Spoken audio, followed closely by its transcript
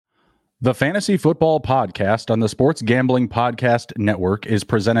The Fantasy Football Podcast on the Sports Gambling Podcast Network is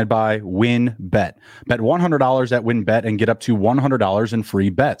presented by WynnBET. Bet $100 at WynnBET and get up to $100 in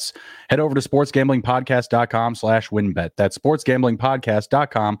free bets. Head over to sportsgamblingpodcast.com/WynnBET. That's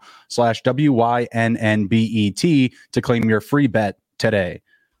sportsgamblingpodcast.com/WYNNBET to claim your free bet today.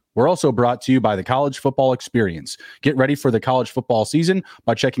 We're also brought to you by the College Football Experience. Get ready for the college football season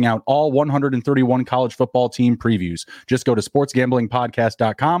by checking out all 131 college football team previews. Just go to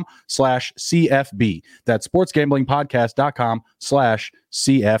sportsgamblingpodcast.com/CFB. That's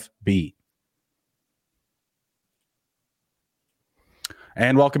sportsgamblingpodcast.com/CFB.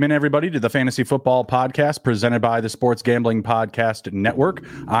 And welcome in, everybody, to the Fantasy Football Podcast presented by the Sports Gambling Podcast Network.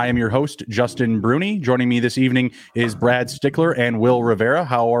 I am your host, Justin Bruni. Joining me this evening is Brad Stickler and Will Rivera.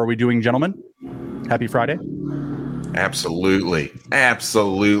 How are we doing, gentlemen? Happy Friday. Absolutely.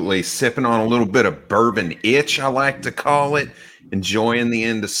 Sipping on a little bit of bourbon itch, I like to call it. Enjoying the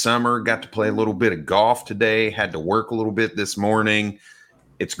end of summer. Got to play a little bit of golf today. Had to work a little bit this morning.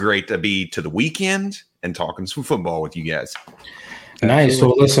 It's great to be to the weekend and talking some football with you guys. Nice.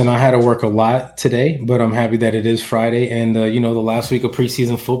 So listen, I had to work a lot today, but I'm happy that it is Friday and, the last week of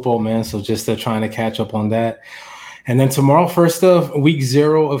preseason football, man. So just trying to catch up on that. And then tomorrow, first of week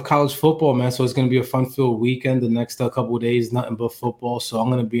 0 of college football, man. So it's going to be a fun-filled weekend. The next couple of days, nothing but football. So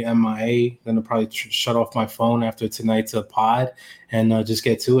I'm going to be MIA. Going to probably shut off my phone after tonight's pod and just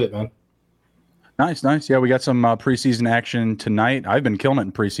get to it, man. Nice. Yeah, we got some preseason action tonight. I've been killing it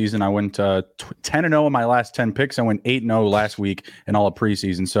in preseason. I went 10-0 in my last 10 picks. I went 8-0 last week in all of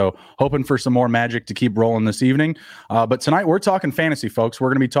preseason. So hoping for some more magic to keep rolling this evening. But tonight we're talking fantasy, folks. We're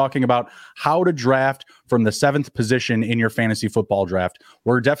going to be talking about how to draft from the 7th position in your fantasy football draft.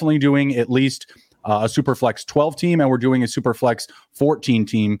 We're definitely doing at least a Superflex 12 team, and we're doing a Superflex 14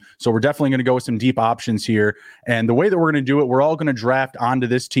 team. So we're definitely going to go with some deep options here. And the way that we're going to do it, we're all going to draft onto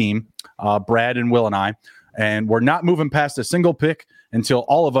this team, Brad and Will and I, and we're not moving past a single pick until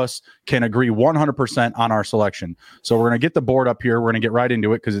all of us can agree 100% on our selection. So we're going to get the board up here. We're going to get right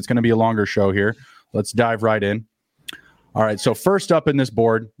into it because it's going to be a longer show here. Let's dive right in. All right, so first up in this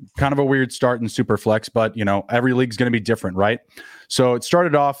board, kind of a weird start in Superflex, but, every league's going to be different, right? So it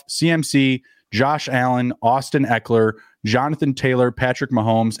started off CMC, Josh Allen, Austin Eckler, Jonathan Taylor, Patrick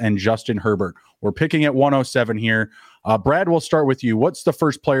Mahomes, and Justin Herbert. We're picking at 107 here. Brad, we'll start with you. What's the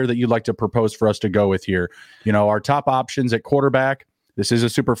first player that you'd like to propose for us to go with here? Our top options at quarterback. This is a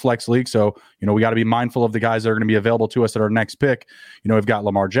super flex league, so, we got to be mindful of the guys that are going to be available to us at our next pick. We've got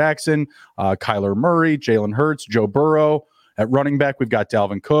Lamar Jackson, Kyler Murray, Jalen Hurts, Joe Burrow. At running back, we've got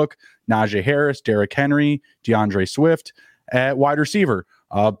Dalvin Cook, Najee Harris, Derrick Henry, DeAndre Swift. At wide receiver,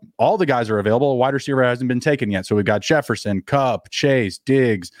 all the guys are available. A wide receiver hasn't been taken yet. So we've got Jefferson, Kupp, Chase,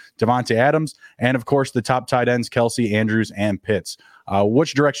 Diggs, Devontae Adams, and, of course, the top tight ends, Kelsey, Andrews, and Pitts.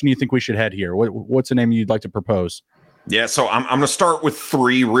 Which direction do you think we should head here? What's the name you'd like to propose? Yeah, so I'm going to start with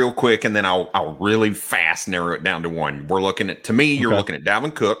 3 real quick, and then I'll really fast narrow it down to 1. We're looking at, to me, you're looking at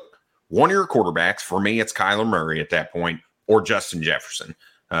Dalvin Cook, one of your quarterbacks. For me, it's Kyler Murray at that point, or Justin Jefferson.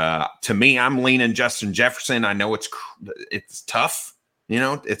 To me, I'm leaning Justin Jefferson. I know it's tough.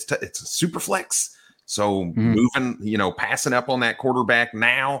 It's a super flex. So moving, passing up on that quarterback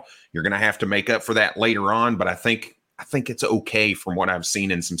now, you're going to have to make up for that later on. But I think it's okay from what I've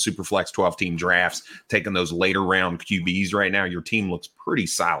seen in some super flex 12 team drafts, taking those later round QBs right now. Your team looks pretty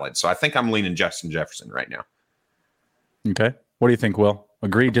solid. So I think I'm leaning Justin Jefferson right now. Okay. What do you think, Will?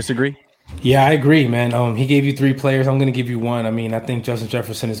 Agree, disagree? Yeah, I agree, man. He gave you 3 players. I'm going to give you 1. I mean, I think Justin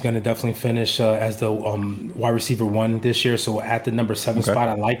Jefferson is going to definitely finish as the wide receiver 1 this year. So at the number 7 spot,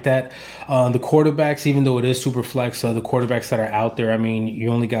 I like that. The quarterbacks, even though it is super flex, the quarterbacks that are out there, I mean, you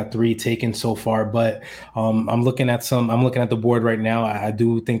only got 3 taken so far. But I'm looking at the board right now. I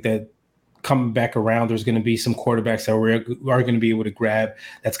do think that coming back around, there's going to be some quarterbacks that we are going to be able to grab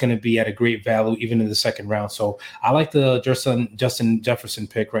that's going to be at a great value even in the second round. So I like the Justin Jefferson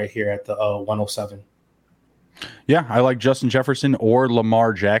pick right here at the 107. Yeah, I like Justin Jefferson or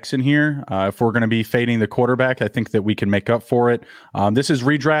Lamar Jackson here. If we're going to be fading the quarterback, I think that we can make up for it. This is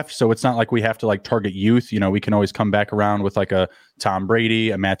redraft, so it's not like we have to target youth. We can always come back around with a Tom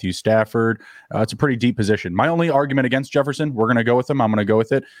Brady, a Matthew Stafford. It's a pretty deep position. My only argument against Jefferson, we're going to go with him, I'm going to go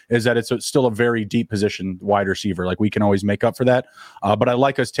with it, is that it's still a very deep position, wide receiver. We can always make up for that. But I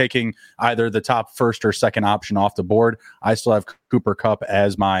like us taking either the top first or second option off the board. I still have Cooper Kupp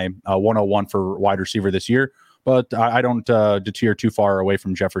as my 101 for wide receiver this year. But I don't deter too far away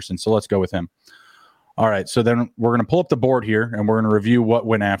from Jefferson, so let's go with him. All right, so then we're going to pull up the board here, and we're going to review what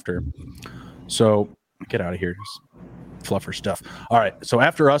went after. So Get out of here. Fluffer stuff. All right. So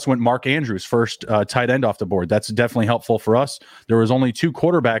after us went Mark Andrews, first tight end off the board. That's definitely helpful for us. There was only 2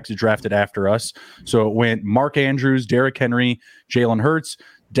 quarterbacks drafted after us. So it went Mark Andrews, Derrick Henry, Jalen Hurts,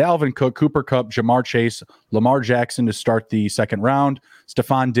 Dalvin Cook, Cooper Kupp, Jamar Chase, Lamar Jackson to start the second round,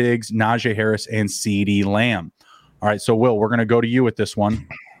 Stephon Diggs, Najee Harris, and CeeDee Lamb. All right. So Will, we're going to go to you with this one.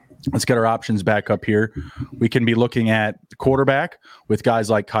 Let's get our options back up here. We can be looking at the quarterback with guys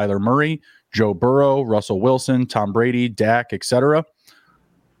like Kyler Murray, Joe Burrow, Russell Wilson, Tom Brady, Dak, etc.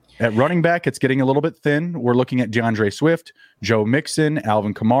 At running back, it's getting a little bit thin. We're looking at DeAndre Swift, Joe Mixon,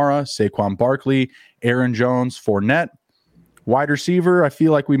 Alvin Kamara, Saquon Barkley, Aaron Jones, Fournette. Wide receiver, I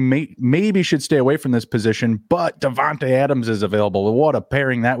feel like we maybe should stay away from this position, but Davante Adams is available. What a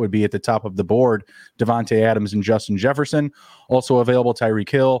pairing that would be at the top of the board. Davante Adams and Justin Jefferson. Also available, Tyreek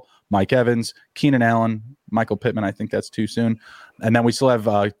Hill, Mike Evans, Keenan Allen, Michael Pittman. I think that's too soon. And then we still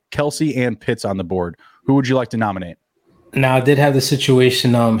have Kelsey and Pitts on the board. Who would you like to nominate? Now, I did have the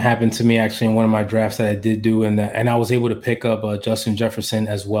situation happen to me actually in one of my drafts that I did do, and I was able to pick up Justin Jefferson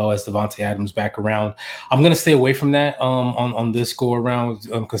as well as Davante Adams back around. I'm going to stay away from that on this go around,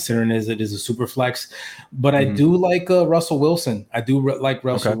 considering it is a super flex. But I do like Russell Wilson. I do like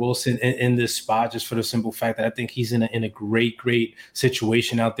Russell Wilson in this spot, just for the simple fact that I think he's in a great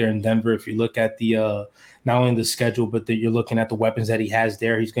situation out there in Denver. If you look at the not only the schedule, but that you're looking at the weapons that he has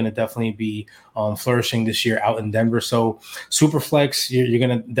there. He's going to definitely be flourishing this year out in Denver. So super flex, you're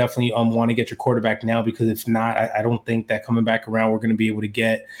going to definitely want to get your quarterback now, because if not, I don't think that coming back around, we're going to be able to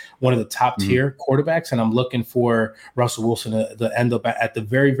get one of the top tier quarterbacks. And I'm looking for Russell Wilson to end up at the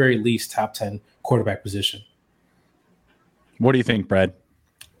very, very least top 10 quarterback position. What do you think, Brad?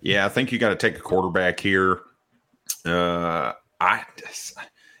 Yeah, I think you got to take a quarterback here.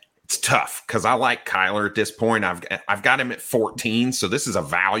 It's tough because I like Kyler at this point. I've got him at 14, so this is a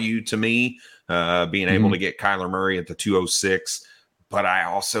value to me, being able to get Kyler Murray at the 206. But I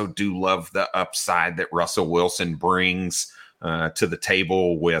also do love the upside that Russell Wilson brings to the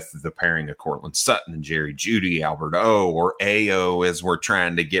table with the pairing of Cortland Sutton and Jerry Jeudy, Albert O, or AO as we're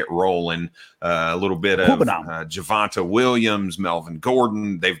trying to get rolling. A little bit of Javonte Williams, Melvin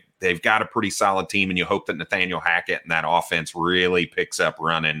Gordon. They've got a pretty solid team, and you hope that Nathaniel Hackett and that offense really picks up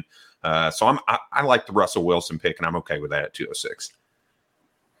running. So I like the Russell Wilson pick, and I'm okay with that at 206.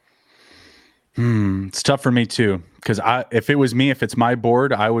 It's tough for me too, because if it's my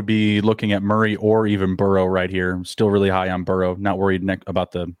board, I would be looking at Murray or even Burrow right here. I'm still really high on Burrow. Not worried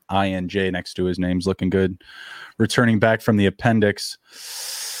about the INJ next to his name's looking good. Returning back from the appendix.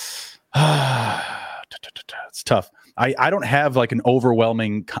 It's tough. I don't have like an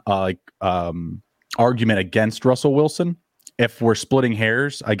overwhelming argument against Russell Wilson. If we're splitting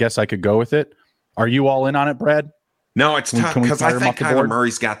hairs, I guess I could go with it. Are you all in on it, Brad? No, it's tough because I think Kyler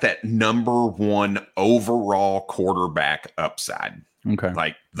Murray's got that number one overall quarterback upside. Okay.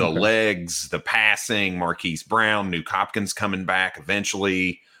 Like the legs, the passing, Marquise Brown, Nuke Hopkins coming back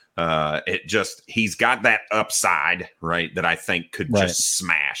eventually. He's got that upside, right, that I think could just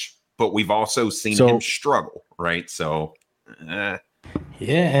smash. But we've also seen him struggle, right? So,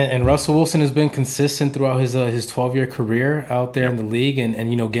 yeah, and Russell Wilson has been consistent throughout his 12-year career out there in the league, and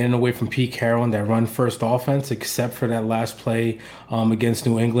getting away from Pete Carroll and that run first offense, except for that last play against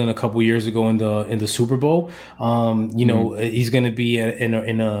New England a couple years ago in the Super Bowl. He's going to be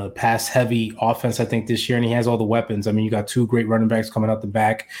in a pass heavy offense, I think, this year, and he has all the weapons. I mean, you got 2 great running backs coming out the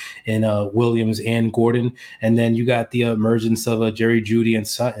back in Williams and Gordon, and then you got the emergence of Jerry Jeudy and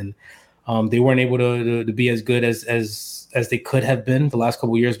Sutton. They weren't able to be as good as they could have been the last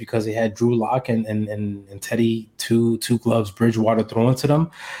couple of years because they had Drew Lock and Teddy two gloves Bridgewater throwing to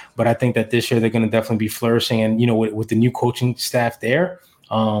them. But I think that this year they're going to definitely be flourishing. And, with the new coaching staff there,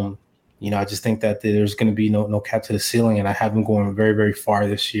 I just think that there's going to be no cap to the ceiling. And I have them going very, very far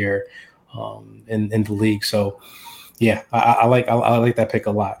this year in the league. So, yeah, I like that pick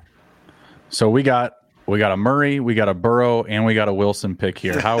a lot. So we got a Murray, we got a Burrow, and we got a Wilson pick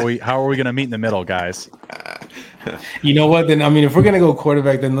here. How are we going to meet in the middle, guys? You know what? Then if we're going to go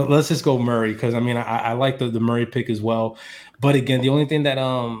quarterback, then let's just go Murray, because I like the Murray pick as well. But again, the only thing that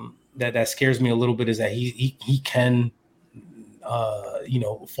that scares me a little bit is that he can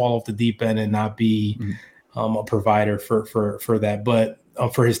fall off the deep end and not be a provider for that, but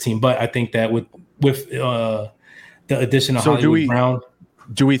for his team. But I think that with the addition of Hollywood Brown.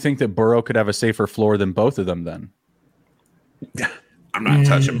 Do we think that Burrow could have a safer floor than both of them then? I'm not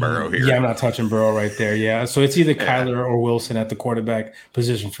touching Burrow here. Yeah, I'm not touching Burrow right there. Yeah. So it's either Kyler or Wilson at the quarterback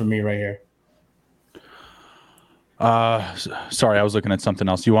position for me right here. Sorry, I was looking at something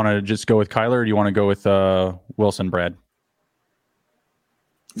else. You want to just go with Kyler, or do you want to go with Wilson, Brad?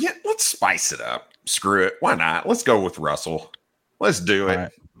 Yeah, let's spice it up. screw it. Why not? Let's go with Russell. Let's do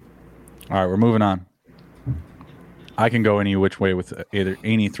it. All right, we're moving on. I can go any which way with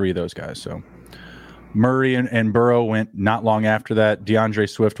any three of those guys. So Murray and Burrow went not long after that. DeAndre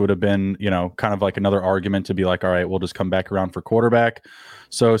Swift would have been, kind of like another argument to be like, all right, we'll just come back around for quarterback.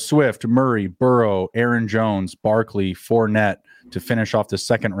 So Swift, Murray, Burrow, Aaron Jones, Barkley, Fournette to finish off the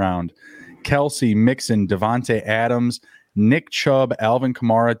second round. Kelsey, Mixon, Devontae Adams, Nick Chubb, Alvin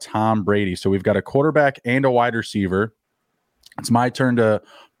Kamara, Tom Brady. So we've got a quarterback and a wide receiver. It's my turn to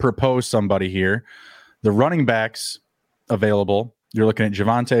propose somebody here. The running backs available, you're looking at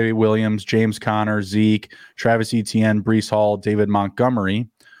Javonte Williams, James Conner, Zeke, Travis Etienne, Breece Hall, David Montgomery.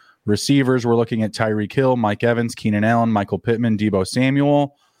 Receivers, we're looking at Tyreek Hill, Mike Evans, Keenan Allen, Michael Pittman, Deebo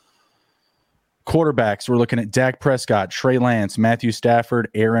Samuel. Quarterbacks, we're looking at Dak Prescott, Trey Lance, Matthew Stafford,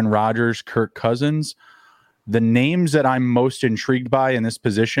 Aaron Rodgers, Kirk Cousins. The names that I'm most intrigued by in this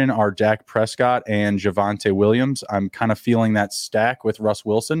position are Dak Prescott and Javonte Williams. I'm kind of feeling that stack with Russ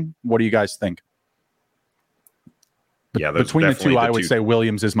Wilson. What do you guys think? Yeah, between the two, I would say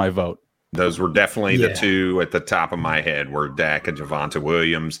Williams is my vote. Those were definitely the two at the top of my head were Dak and Javonte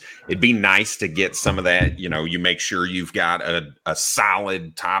Williams. It'd be nice to get some of that. You make sure you've got a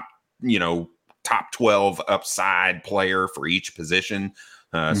solid top 12 upside player for each position.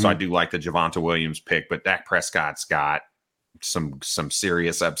 So I do like the Javonte Williams pick, but Dak Prescott's got some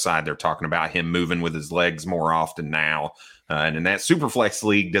serious upside. They're talking about him moving with his legs more often now. And in that Superflex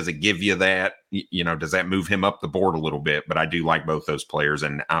league, does it give you that? Does that move him up the board a little bit? But I do like both those players,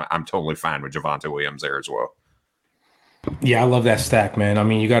 and I'm totally fine with Javonte Williams there as well. Yeah, I love that stack, man. I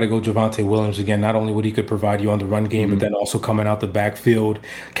mean, you got to go Javonte Williams again. Not only what he could provide you on the run game, but then also coming out the backfield,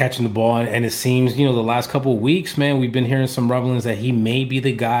 catching the ball. And it seems, the last couple of weeks, man, we've been hearing some rumblings that he may be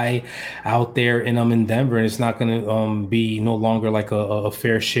the guy out there in Denver. And it's not going to be no longer like a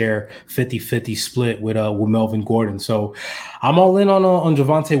fair share 50-50 split with Melvin Gordon. So I'm all in on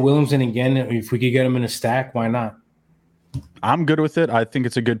Javonte Williams. And again, if we could get him in a stack, why not? I'm good with it. I think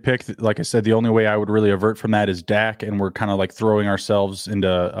it's a good pick. Like I said, the only way I would really avert from that is Dak, and we're kind of like throwing ourselves into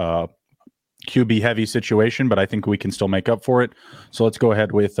a QB heavy situation, but I think we can still make up for it. So let's go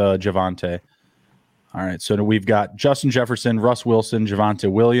ahead with Javonte. All right, so we've got Justin Jefferson, Russ Wilson,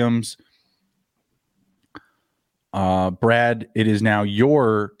 Javonte Williams. Brad, it is now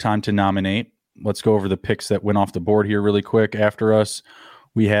your time to nominate. Let's go over the picks that went off the board here really quick. After us,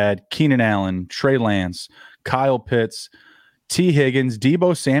 we had Keenan Allen, Trey Lance, Kyle Pitts, T. Higgins,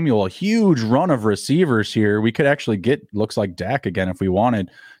 Deebo Samuel, a huge run of receivers here. We could actually get, looks like Dak again if we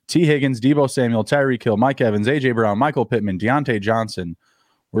wanted. T. Higgins, Deebo Samuel, Tyreek Hill, Mike Evans, A.J. Brown, Michael Pittman, Deontay Johnson.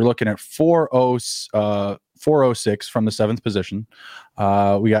 We're looking at 406 from the seventh position.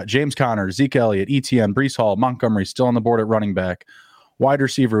 We got James Conner, Zeke Elliott, ETN, Breece Hall, Montgomery still on the board at running back. Wide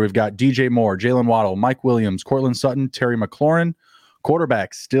receiver, we've got DJ Moore, Jalen Waddle, Mike Williams, Cortland Sutton, Terry McLaurin.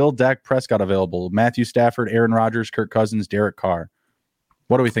 Quarterback, still Dak Prescott available. Matthew Stafford, Aaron Rodgers, Kirk Cousins, Derek Carr.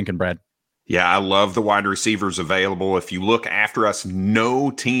 What are we thinking, Brad? Yeah, I love the wide receivers available. If you look after us, no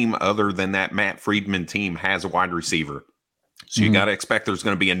team other than that Matt Friedman team has a wide receiver. So you got to expect there's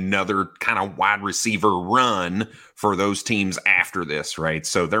going to be another kind of wide receiver run for those teams after this, right?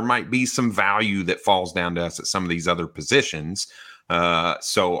 So there might be some value that falls down to us at some of these other positions.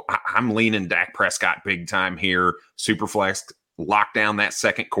 So I'm leaning Dak Prescott big time here. Superflex, lock down that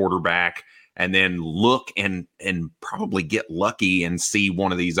second quarterback, and then look and probably get lucky and see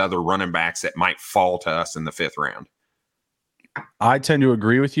one of these other running backs that might fall to us in the fifth round. I tend to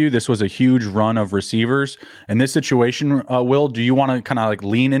agree with you. This was a huge run of receivers. In this situation, Will, do you want to kind of like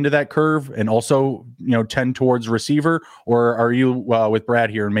lean into that curve and also, tend towards receiver, or are you with Brad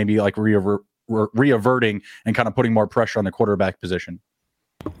here and maybe like re-averting and kind of putting more pressure on the quarterback position?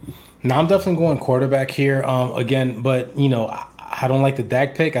 No, I'm definitely going quarterback here. Again, but I don't like the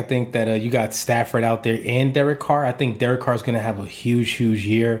Dak pick. I think that you got Stafford out there and Derek Carr. I think Derek Carr is going to have a huge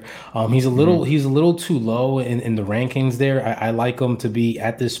year. He's a little too low in the rankings there. I like him to be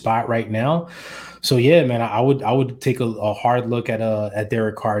at this spot right now. So yeah, man, I would take a hard look at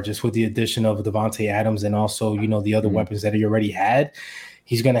Derek Carr just with the addition of Devontae Adams and also the other weapons that he already had.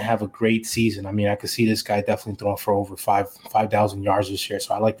 He's going to have a great season. I mean, I could see this guy definitely throwing for over 5,000 yards this year.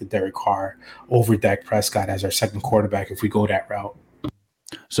 So I like the Derek Carr over Dak Prescott as our second quarterback if we go that route.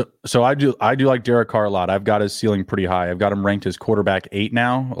 So I do like Derek Carr a lot. I've got his ceiling pretty high. I've got him ranked as quarterback 8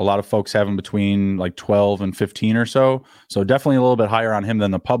 now. A lot of folks have him between like 12 and 15 or so. So definitely a little bit higher on him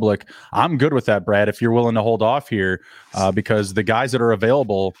than the public. I'm good with that, Brad, if you're willing to hold off here because the guys that are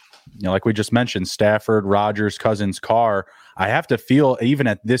available, like we just mentioned, Stafford, Rodgers, Cousins, Carr, I have to feel even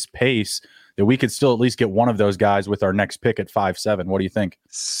at this pace, that we could still at least get one of those guys with our next pick at 5-7. What do you think?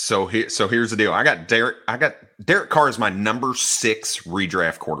 So here's the deal. I got Derek Carr as my number 6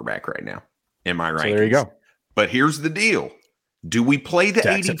 redraft quarterback right now in my rankings. So there you go. But here's the deal. Do we play the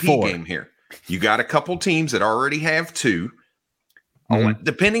ADP game here? You got a couple teams that already have 2.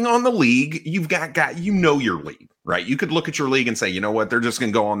 Depending on the league, you've got your league, right? You could look at your league and say, you know what, they're just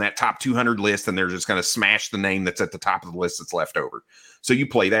going to go on that top 200 list and they're just going to smash the name that's at the top of the list that's left over. So you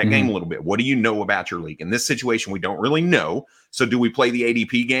play that game a little bit. What do you know about your league? In this situation, we don't really know. So do we play the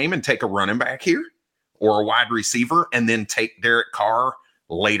ADP game and take a running back here or a wide receiver and then take Derek Carr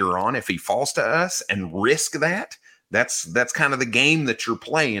later on if he falls to us and risk that? That's kind of the game that you're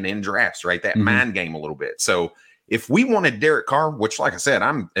playing in drafts, right? That mind game a little bit. So if we wanted Derek Carr, which, like I said,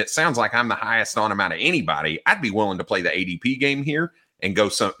 it sounds like I'm the highest on him out of anybody, I'd be willing to play the ADP game here and go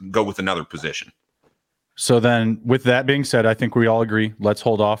with another position. So then, with that being said, I think we all agree. Let's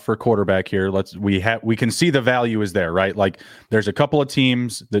hold off for quarterback here. We can see the value is there, right? Like, there's a couple of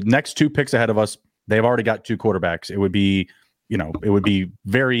teams. The next 2 picks ahead of us, they've already got 2 quarterbacks. It would be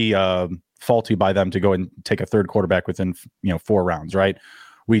very faulty by them to go and take a third quarterback within 4 rounds, right?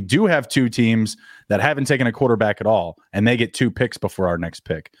 We do have 2 teams that haven't taken a quarterback at all, and they get 2 picks before our next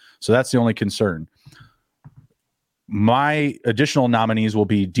pick. So that's the only concern. My additional nominees will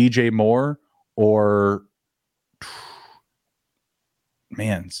be DJ Moore or,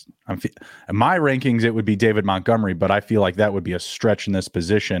 in my rankings, it would be David Montgomery, but I feel like that would be a stretch in this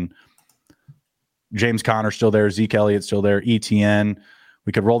position. James Conner still there, Zeke Elliott still there, ETN.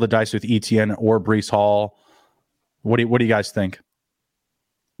 We could roll the dice with ETN or Breece Hall. What do you guys think?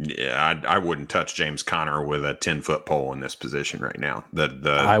 Yeah, I wouldn't touch James Conner with a 10-foot pole in this position right now.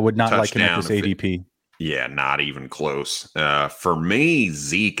 I would not like him at this ADP. Not even close. For me,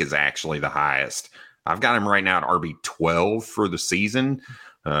 Zeke is actually the highest. I've got him right now at RB12 for the season.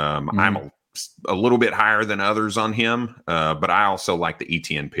 I'm a little bit higher than others on him, but I also like the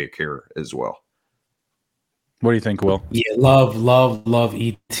ETN pick here as well. What do you think, Will? Yeah, love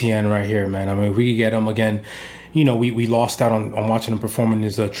ETN right here, man. I mean, if we could get him again. We lost out on watching him perform in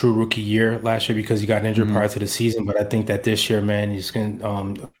his true rookie year last year because he got injured prior to the season. But I think that this year, man, he's going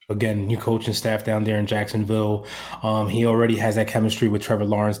to, again, new coaching staff down there in Jacksonville. He already has that chemistry with Trevor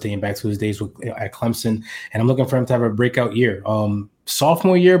Lawrence dating back to his days at Clemson. And I'm looking for him to have a breakout year.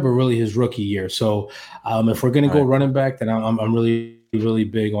 Sophomore year, but really his rookie year. So if we're going to go running back, then I'm really, really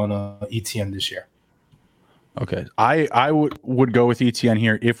big on ETN this year. Okay, I would go with ETN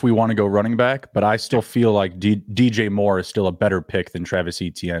here if we want to go running back, but I still feel like DJ Moore is still a better pick than Travis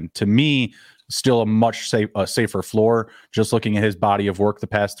Etienne. To me, still a much safer floor. Just looking at his body of work the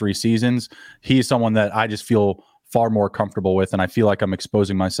past 3 seasons, he's someone that I just feel far more comfortable with, and I feel like I'm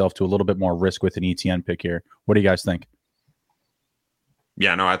exposing myself to a little bit more risk with an ETN pick here. What do you guys think?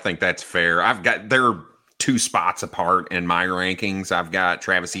 Yeah, no, I think that's fair. They're 2 spots apart in my rankings. I've got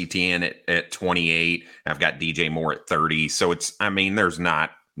Travis Etienne at 28. I've got DJ Moore at 30. So there's not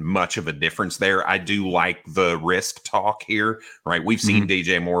much of a difference there. I do like the risk talk here, right? We've seen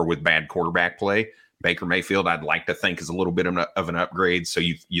DJ Moore with bad quarterback play. Baker Mayfield, I'd like to think, is a little bit of an upgrade. So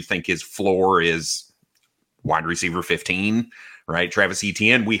you think his floor is wide receiver 15, right? Travis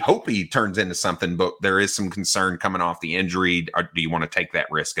Etienne, we hope he turns into something, but there is some concern coming off the injury. Or do you want to take that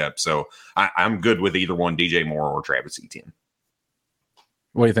risk up? So I'm good with either one, DJ Moore or Travis Etienne.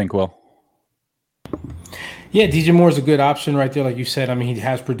 What do you think, Will? Yeah, DJ Moore is a good option right there. Like you said, he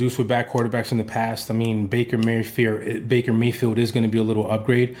has produced with bad quarterbacks in the past. Baker Mayfield is going to be a little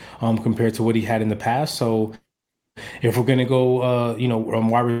upgrade compared to what he had in the past. So if we're going to go,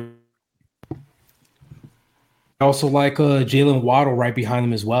 wide, I also like Jalen Waddle right behind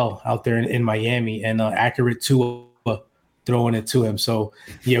him as well out there in Miami, and accurate to throwing it to him. So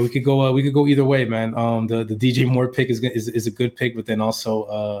yeah, we could go either way, man. The DJ Moore pick is a good pick, but then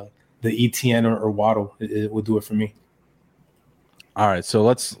also the ETN or Waddle it would do it for me. All right, so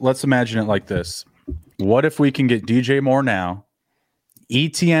let's imagine it like this. What if we can get DJ Moore now,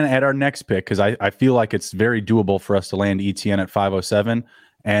 ETN at our next pick, because I feel like it's very doable for us to land ETN at 507,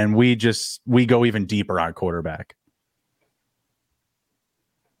 and we go even deeper on quarterback.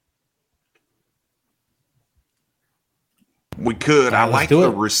 We could. I like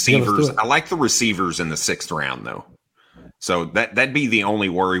the receivers. I like the receivers in the 6th round, though. So that'd be the only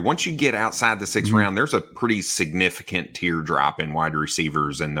worry. Once you get outside the 6th round, there's a pretty significant teardrop in wide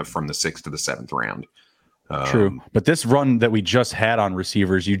receivers from the 6th to the 7th round. True. But this run that we just had on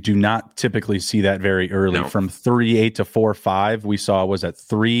receivers, you do not typically see that very early. No. From 3.8 to 4.5, we saw was at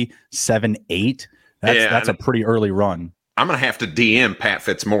 3.78. That's a pretty early run. I'm going to have to DM Pat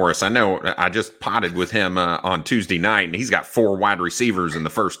Fitzmaurice. I know I just potted with him on Tuesday night, and he's got 4 wide receivers in the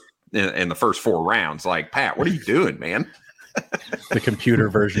first in the first 4 rounds. Like, Pat, what are you doing, man? The computer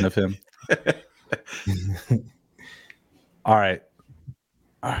version of him. All right.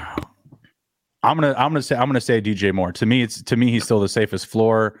 I'm gonna say DJ Moore. To me, he's still the safest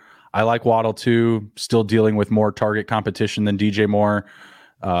floor. I like Waddle too. Still dealing with more target competition than DJ Moore.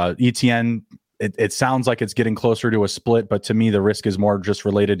 ETN. It sounds like it's getting closer to a split, but to me, the risk is more just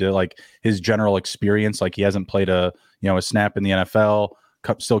related to like his general experience. Like he hasn't played a snap in the NFL,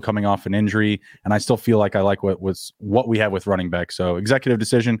 still coming off an injury, and I still feel like I like what we have with running back. So executive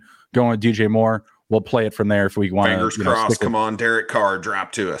decision, going with DJ Moore. We'll play it from there if we want. Fingers crossed. Come on, Derek Carr,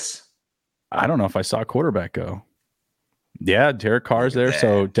 drop to us. I don't know if I saw a quarterback go. Yeah, Derek Carr's there.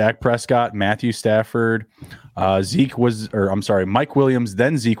 So Dak Prescott, Matthew Stafford, Mike Williams,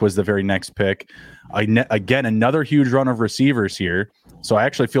 then Zeke was the very next pick. Again, another huge run of receivers here. So I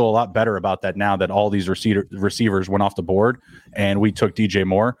actually feel a lot better about that now that all these receivers went off the board and we took DJ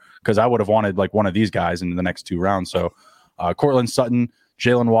Moore, because I would have wanted like one of these guys in the next 2 rounds. So Cortland Sutton,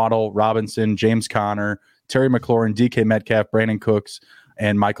 Jalen Waddle, Robinson, James Conner, Terry McLaurin, DK Metcalf, Brandon Cooks,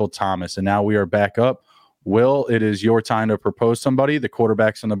 and Michael Thomas. And now we are back up. Will, it is your time to propose somebody. The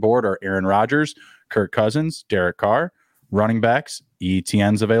quarterbacks on the board are Aaron Rodgers, Kirk Cousins, Derek Carr. Running backs,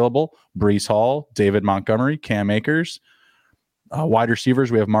 ETN's available, Breece Hall, David Montgomery, Cam Akers. Wide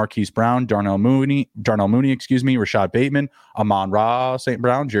receivers, we have Marquise Brown, Darnell Mooney, Rashad Bateman, Amon-Ra St.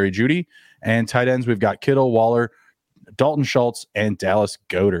 Brown, Jerry Jeudy. And tight ends, we've got Kittle, Waller, Dalton Schultz, and Dallas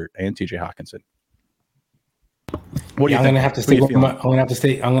Goedert, and TJ Hawkinson. What do you think? I'm gonna have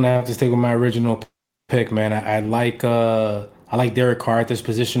to stay with my original pick, man. I like Derek Carr at this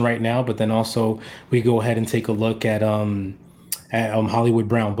position right now, but then also we go ahead and take a look at Hollywood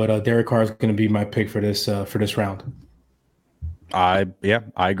Brown. But Derek Carr is going to be my pick for this round. I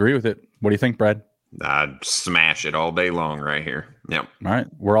agree with it. What do you think, Brad? I'd smash it all day long right here. Yep. All right,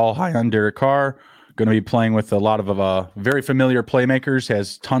 we're all high on Derek Carr. Going to be playing with a lot of very familiar playmakers.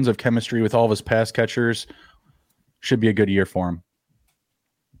 Has tons of chemistry with all of his pass catchers. Should be a good year for him.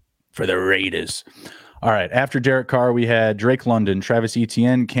 For the Raiders. All right. After Derek Carr, we had Drake London, Travis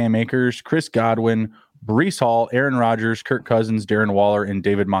Etienne, Cam Akers, Chris Godwin, Breece Hall, Aaron Rodgers, Kirk Cousins, Darren Waller, and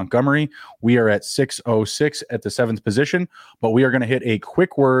David Montgomery. We are at 606 at the 7th position, but we are going to hit a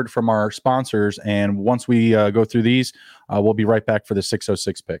quick word from our sponsors. And once we go through these, we'll be right back for the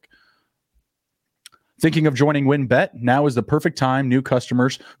 606 pick. Thinking of joining WynnBET? Now is the perfect time. New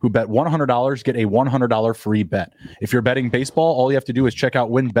customers who bet $100 get a $100 free bet. If you're betting baseball, all you have to do is check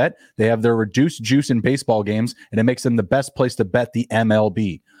out WynnBET. They have their reduced juice in baseball games, and it makes them the best place to bet the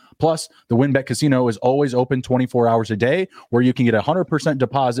MLB. Plus, the WynnBET Casino is always open 24 hours a day, where you can get a 100%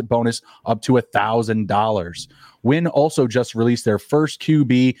 deposit bonus up to $1,000. Wynn also just released their first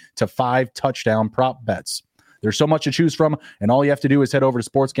QB to 5 touchdown prop bets. There's so much to choose from, and all you have to do is head over to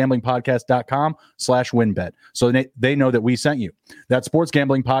sportsgamblingpodcast.com/WynnBET so they know that we sent you. That's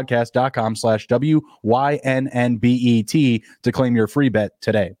sportsgamblingpodcast.com/WYNNBET to claim your free bet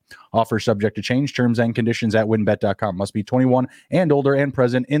today. Offer subject to change. Terms and conditions at wynnbet.com. Must be 21 and older and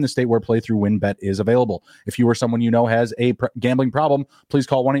present in the state where playthrough WynnBET is available. If you or someone you know has a gambling problem, please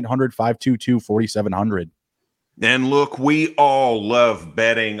call 1-800-522-4700. And look, we all love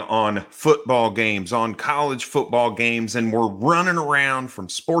betting on football games, on college football games, and we're running around from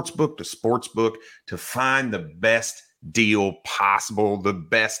sportsbook to sportsbook to find the best deal possible, the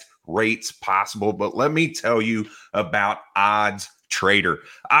best rates possible. But let me tell you about Odds Trader.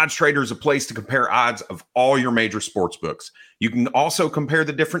 Odds Trader is a place to compare odds of all your major sportsbooks. You can also compare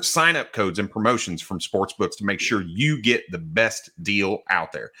the different sign-up codes and promotions from sportsbooks to make sure you get the best deal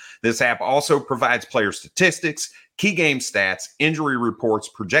out there. This app also provides player statistics, key game stats, injury reports,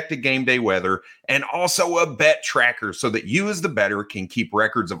 projected game day weather, and also a bet tracker so that you as the bettor can keep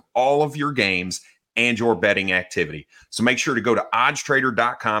records of all of your games and your betting activity. So make sure to go to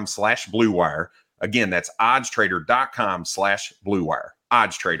oddstrader.com/Blue Wire. Again, that's oddstrader.com/Blue Wire.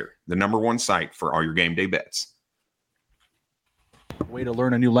 Odds Trader, the #1 site for all your game day bets. Way to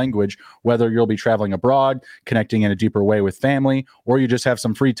learn a new language, whether you'll be traveling abroad, connecting in a deeper way with family, or you just have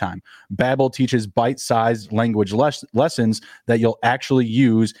some free time. Babbel teaches bite-sized language lessons that you'll actually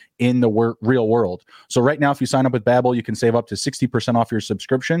use in the real world. So right now, if you sign up with Babbel, you can save up to 60% off your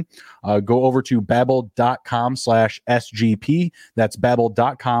subscription. Go over to babbel.com/SGP. That's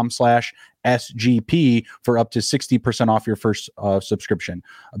babbel.com/SGP for up to 60% off your first subscription.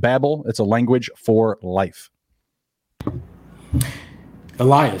 Babbel, it's a language for life.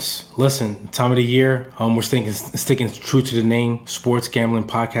 Elias, listen, time of the year, we're sticking true to the name. Sports Gambling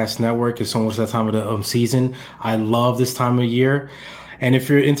Podcast Network. It's almost that time of the season. I love this time of year. And if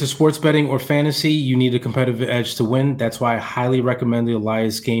you're into sports betting or fantasy, you need a competitive edge to win. That's why I highly recommend the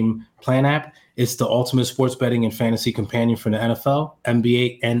Elias Game Plan app. It's the ultimate sports betting and fantasy companion for the NFL,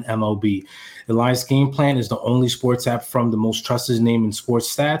 NBA, and MLB. Elias Game Plan is the only sports app from the most trusted name in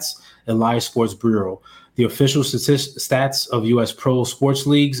sports stats, Elias Sports Bureau. The official stats of U.S. pro sports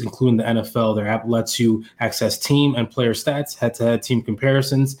leagues, including the NFL. Their app lets you access team and player stats, head-to-head team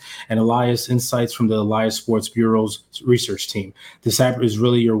comparisons, and Elias insights from the Elias Sports Bureau's research team. This app is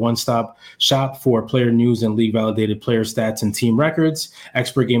really your one-stop shop for player news and league-validated player stats and team records,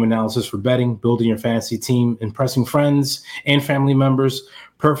 expert game analysis for betting, building your fantasy team, impressing friends and family members.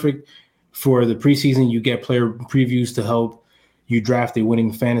 Perfect for the preseason. You get player previews to help you draft a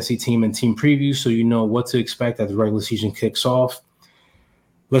winning fantasy team and team preview so you know what to expect as the regular season kicks off.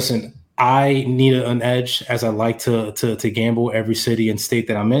 Listen, I need an edge as I like to gamble every city and state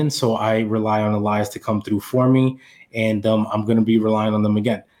that I'm in, so I rely on Elias to come through for me, and I'm going to be relying on them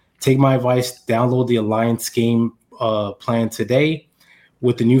again. Take my advice, download the Alliance Game Plan today.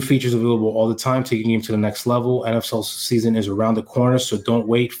 With the new features available all the time, taking game to the next level. NFL season is around the corner, so don't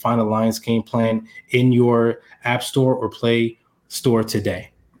wait. Find Alliance Game Plan in your app store or Play Store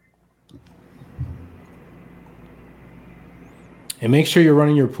today. And make sure you're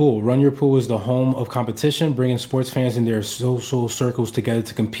running your pool. Run Your Pool is the home of competition, bringing sports fans in their social circles together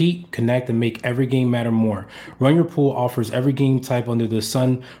to compete, connect, and make every game matter more. Run Your Pool offers every game type under the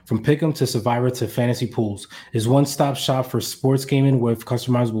sun, from Pick'em to Survivor to fantasy pools. It's one-stop shop for sports gaming with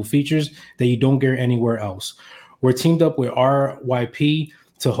customizable features that you don't get anywhere else. We're teamed up with RYP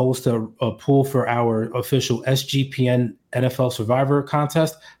to host a pool for our official SGPN NFL Survivor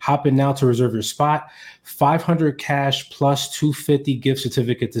contest. Hop in now to reserve your spot. $500 cash plus $250 gift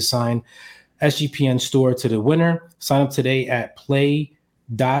certificate to sign SGPN store to the winner. Sign up today at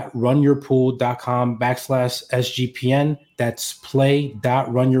play.runyourpool.com/SGPN. That's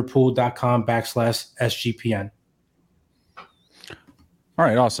play.runyourpool.com/SGPN. All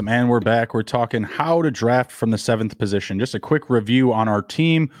right, awesome. And we're back. We're talking how to draft from the 7th position. Just a quick review on our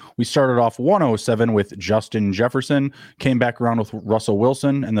team. We started off 107 with Justin Jefferson, came back around with Russell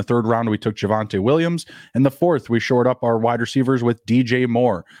Wilson. In the 3rd round, we took Javonte Williams. In the 4th, we shored up our wide receivers with DJ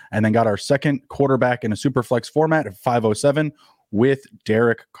Moore, and then got our second quarterback in a super flex format at 507 with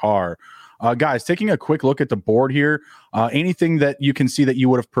Derek Carr. Guys, taking a quick look at the board here, anything that you can see that you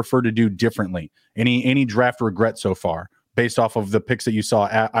would have preferred to do differently? Any draft regret so far, based off of the picks that you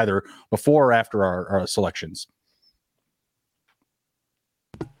saw either before or after our selections?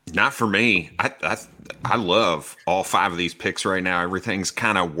 Not for me. I love all 5 of these picks right now. Everything's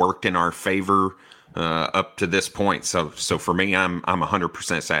kind of worked in our favor up to this point. So for me, I'm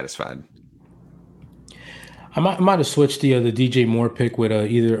 100% satisfied. I might have switched the DJ Moore pick with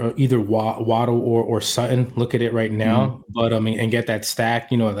either Waddle or Sutton. Look at it right now, but I mean, and get that stack,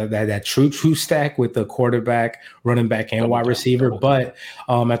 that true stack with the quarterback, running back, and wide receiver. But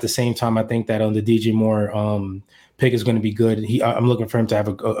at the same time, I think that the DJ Moore pick is going to be good. I'm looking for him to have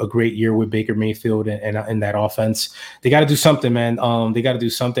a great year with Baker Mayfield and that offense. They got to do something, man. They got to do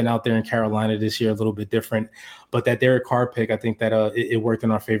something out there in Carolina this year, a little bit different. But that Derek Carr pick, I think that it worked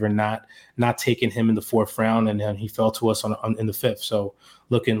in our favor, not taking him in the 4th round, and he fell to us in the 5th. So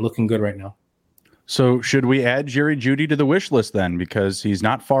looking good right now. So should we add Jerry Jeudy to the wish list then? Because he's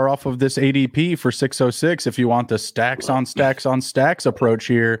not far off of this ADP for 606. If you want the stacks on stacks on stacks approach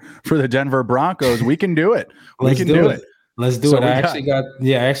here for the Denver Broncos, we can do it. Let's do it. I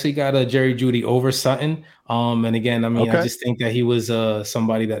actually got a Jerry Jeudy over Sutton. And again, I mean, okay. I just think that he was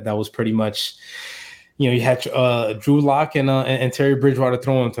somebody that was pretty much, you had Drew Lock and Terry Bridgewater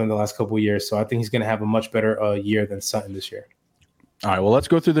throwing to him the last couple of years. So I think he's going to have a much better year than Sutton this year. All right, well, let's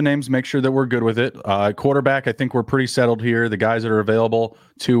go through the names, make sure that we're good with it. Quarterback, I think we're pretty settled here. The guys that are available,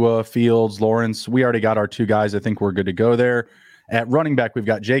 Tua, Fields, Lawrence, we already got our 2 guys. I think we're good to go there. At running back, we've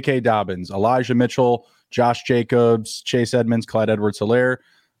got J.K. Dobbins, Elijah Mitchell, Josh Jacobs, Chase Edmonds, Clyde Edwards-Helaire.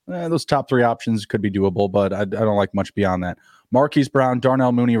 Those top 3 options could be doable, but I don't like much beyond that. Marquise Brown,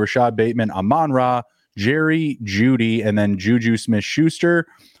 Darnell Mooney, Rashad Bateman, Amon-Ra, Jerry Jeudy, and then Juju Smith-Schuster.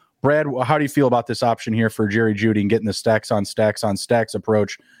 Brad, how do you feel about this option here for Jerry Jeudy and getting the stacks on stacks on stacks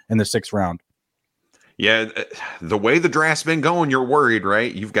approach in the 6th round? Yeah, the way the draft's been going, you're worried,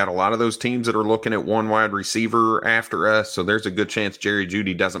 right? You've got a lot of those teams that are looking at 1 wide receiver after us, so there's a good chance Jerry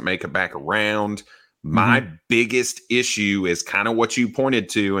Jeudy doesn't make it back around. My biggest issue is kind of what you pointed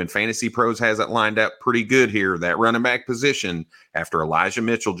to, and Fantasy Pros has it lined up pretty good here. That running back position, after Elijah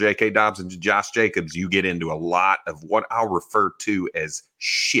Mitchell, J.K. Dobbins, and Josh Jacobs, you get into a lot of what I'll refer to as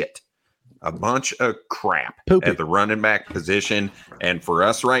shit. a bunch of crap Poopy. at the running back position. And for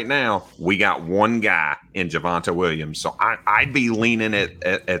us right now, we got one guy in Javonte Williams. So I'd be leaning at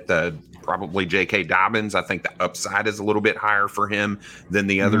the probably J.K. Dobbins. I think the upside is a little bit higher for him than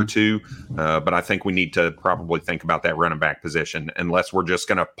the other two. But I think we need to probably think about that running back position, unless we're just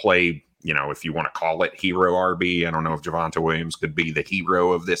going to play, if you want to call it hero RB. I don't know if Javonte Williams could be the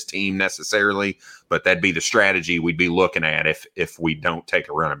hero of this team necessarily, but that'd be the strategy we'd be looking at if we don't take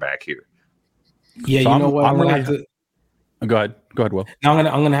a running back here. Yeah, so you know what? I'm really. Go ahead, Will. Now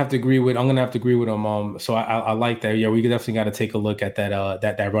I'm gonna have to agree with him. So I like that. Yeah, we definitely got to take a look at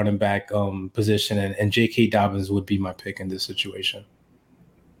that running back position, and J.K. Dobbins would be my pick in this situation.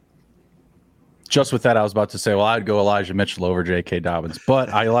 Just with that, I was about to say, well, I'd go Elijah Mitchell over J.K. Dobbins, but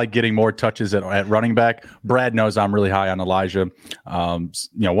I like getting more touches at running back. Brad knows I'm really high on Elijah. One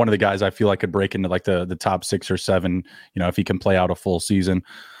of the guys I feel like could break into like the top 6 or 7. If he can play out a full season.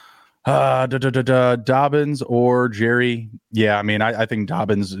 Dobbins or Jerry? Yeah, I mean, I think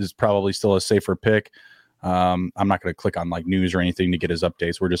Dobbins is probably still a safer pick. I'm not going to click on like news or anything to get his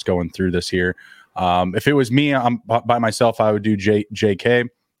updates. We're just going through this here. If it was me, I'm by myself, I would do JK.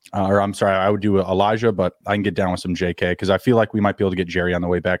 I would do Elijah, but I can get down with some JK because I feel like we might be able to get Jerry on the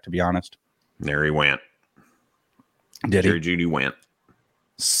way back, to be honest. There he went. Did Jerry he? Jeudy went.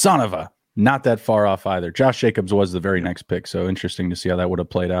 Son of a. Not that far off either. Josh Jacobs was the very next pick, so interesting to see how that would have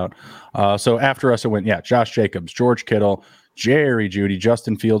played out. So after us, it went, Josh Jacobs, George Kittle, Jerry Jeudy,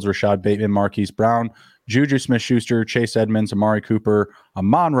 Justin Fields, Rashad Bateman, Marquise Brown, Juju Smith-Schuster, Chase Edmonds, Amari Cooper,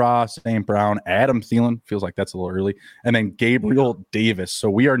 Amon-Ra, St. Brown, Adam Thielen, feels like that's a little early, and then Gabriel Davis. So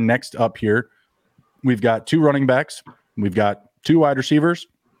we are next up here. We've got 2 running backs, we've got 2 wide receivers,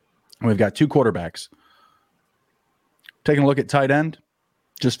 and we've got 2 quarterbacks. Taking a look at tight end.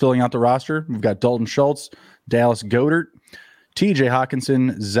 Just filling out the roster, we've got Dalton Schultz, Dallas Goedert, TJ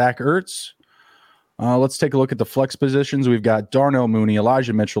Hawkinson, Zach Ertz. Let's take a look at the flex positions. We've got Darnell Mooney,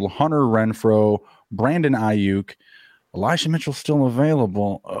 Elijah Mitchell, Hunter Renfrow, Brandon Ayuk. Elijah Mitchell still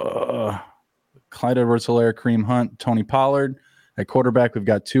available. Clyde Edwards-Helaire, Kareem Hunt, Tony Pollard. At quarterback, we've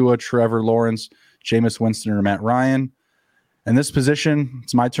got Tua, Trevor Lawrence, Jameis Winston, or Matt Ryan. In this position,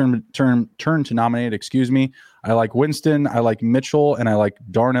 it's my turn to nominate, I like Winston, I like Mitchell, and I like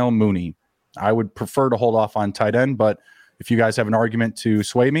Darnell Mooney. I would prefer to hold off on tight end, but if you guys have an argument to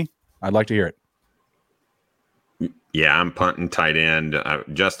sway me, I'd like to hear it. Yeah, I'm punting tight end.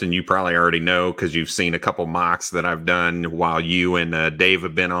 Justin, you probably already know because you've seen a couple mocks that I've done while you and Dave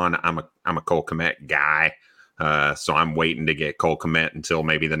have been on. I'm a Cole Kmet guy. So I'm waiting to get Cole Kmet until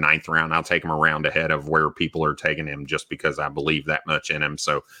maybe the 9th round. I'll take him around ahead of where people are taking him just because I believe that much in him.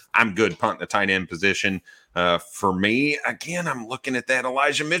 So I'm good punting the tight end position. For me, again, I'm looking at that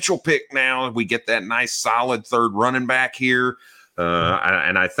Elijah Mitchell pick now. We get that nice solid 3rd running back here.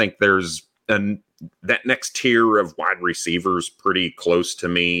 And I think there's that next tier of wide receivers pretty close to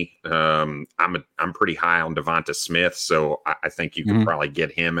me. I'm pretty high on Devonta Smith, so I think you can probably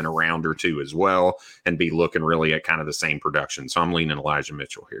get him in a round or 2 as well and be looking really at kind of the same production. So I'm leaning Elijah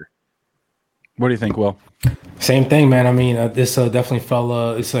Mitchell here. What do you think, Will? Same thing, man. I mean, this definitely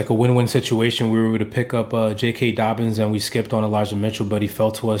fell. It's like a win-win situation. We were able to pick up J.K. Dobbins, and we skipped on Elijah Mitchell, but he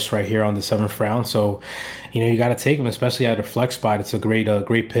fell to us right here on the 7th round. So, you got to take him, especially at a flex spot. It's a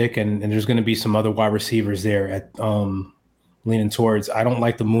great pick, and there's going to be some other wide receivers there at leaning towards. I don't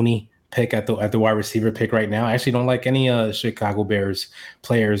like the Mooney pick at the wide receiver pick right now. I actually don't like any Chicago Bears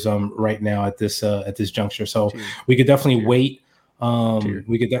players right now at this juncture. So we could definitely wait.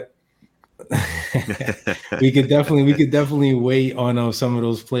 We could definitely wait on some of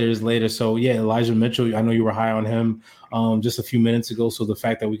those players later. So yeah, Elijah Mitchell, I know you were high on him just a few minutes ago. So the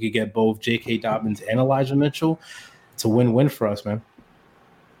fact that we could get both J.K. Dobbins and Elijah Mitchell, it's a win-win for us, man.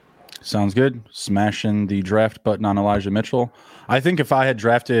 Sounds good. Smashing the draft button on Elijah Mitchell. I think if I had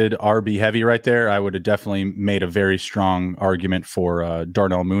drafted RB heavy right there, I would have definitely made a very strong argument for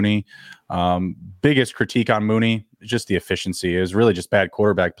Darnell Mooney. Biggest critique on Mooney, just the efficiency. It was really just bad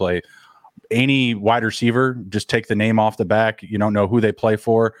quarterback play. Any wide receiver, just take the name off the back. You don't know who they play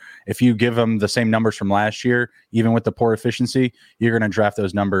for. If you give them the same numbers from last year, even with the poor efficiency, you're going to draft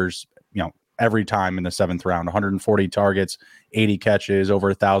those numbers, every time in the 7th round. 140 targets, 80 catches, over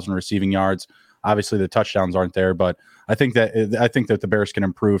 1,000 receiving yards. Obviously, the touchdowns aren't there, but I think that the Bears can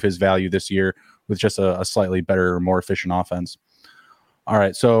improve his value this year with just a slightly better, more efficient offense. All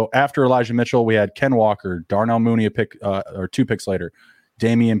right, so after Elijah Mitchell, we had Ken Walker, Darnell Mooney, a pick or 2 picks later,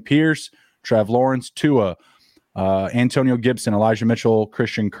 Damian Pierce, Trev Lawrence, Tua, Antonio Gibson, Elijah Mitchell,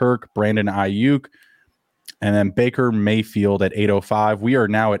 Christian Kirk, Brandon Ayuk, and then Baker Mayfield at 805. We are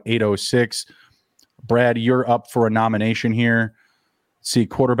now at 806. Brad, you're up for a nomination here. see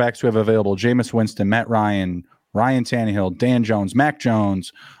quarterbacks we have available: Jameis Winston, Matt Ryan, Ryan Tannehill, Dan Jones, Mac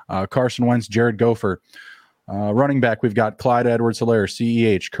Jones, Carson Wentz, Jared Gofer. Running back, we've got Clyde Edwards-Helaire,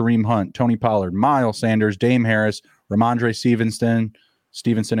 CEH, Kareem Hunt, Tony Pollard, Miles Sanders, Dame Harris, Ramondre Stevenson,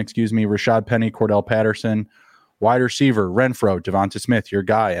 Rashad Penny, Cordell Patterson. Wide receiver, Renfro, Devonta Smith, your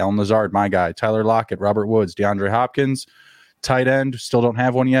guy, Allen Lazard, my guy, Tyler Lockett, Robert Woods, DeAndre Hopkins. Tight end, still don't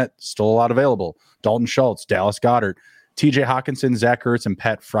have one yet, still a lot available. Dalton Schultz, Dallas Goedert, TJ Hawkinson, Zach Ertz, and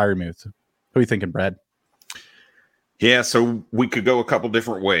Pat Freiermuth. Who are you thinking, Brad? Yeah, so we could go a couple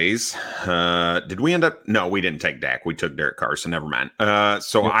different ways. Did we end up? No, we didn't take Dak. We took Derek Carr, so never mind.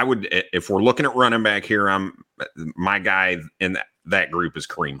 So yep. I would, if we're looking at running back here, my guy in that group is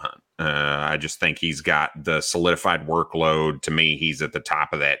Kareem Hunt. I just think he's got the solidified workload. To me, he's at the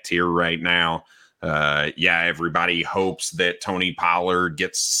top of that tier right now. Everybody hopes that Tony Pollard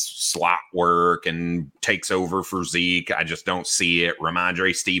gets slot work and takes over for Zeke. I just don't see it.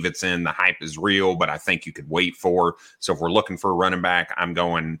 Ramondre Stevenson, the hype is real, but I think you could wait for. So if we're looking for a running back, I'm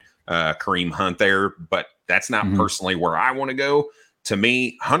going Kareem Hunt there, but that's not personally where I want to go. To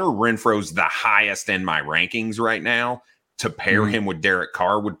me, Hunter Renfro's the highest in my rankings right now. To pair him with Derek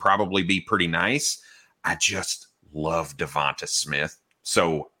Carr would probably be pretty nice. I just love Devonta Smith.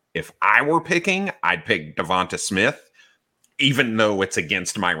 So if I were picking, I'd pick Devonta Smith, even though it's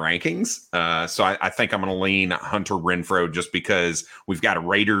against my rankings. So I think I'm going to lean Hunter Renfrow just because we've got a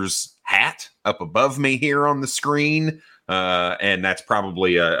Raiders hat up above me here on the screen. And that's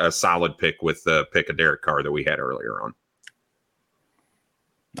probably a solid pick with the pick of Derek Carr that we had earlier on.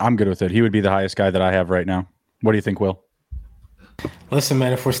 I'm good with it. He would be the highest guy that I have right now. What do you think, Will? Listen,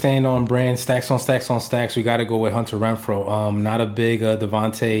 man, if we're staying on brand, stacks on stacks on stacks, we got to go with Hunter Renfrow. Not a big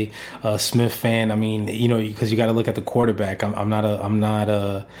Devonta Smith fan. I mean, because you got to look at the quarterback. I'm not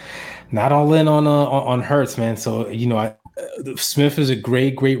all in on Hurts, man. So Smith is a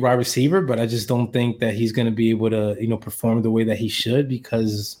great wide receiver, but I just don't think that he's going to be able to perform the way that he should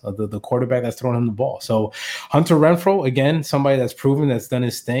because of the quarterback that's throwing him the ball. So Hunter Renfrow, again, somebody that's proven, that's done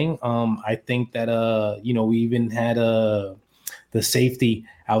his thing. I think that we even had the safety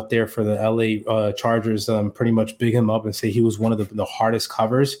out there for the LA Chargers pretty much big him up and say he was one of the hardest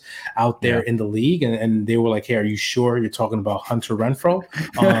covers out there in the league. And they were like, hey, are you sure you're talking about Hunter Renfrow,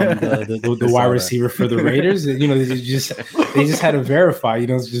 the wide receiver for the Raiders? They just had to verify,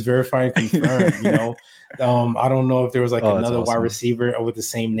 just verify and confirm, I don't know if there was another wide receiver with the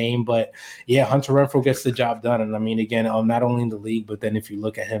same name, but yeah, Hunter Renfrow gets the job done. And I mean, again, not only in the league, but then if you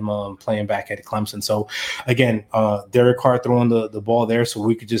look at him playing back at Clemson. So again, Derek Carr throwing the ball there. So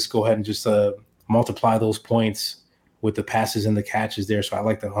we could just go ahead and just multiply those points with the passes and the catches there. So I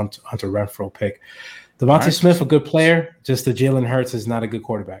like the Hunter Renfrow pick. Devonta Smith, a good player. Just the Jalen Hurts is not a good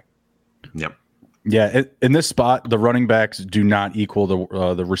quarterback. Yep. Yeah, in this spot, the running backs do not equal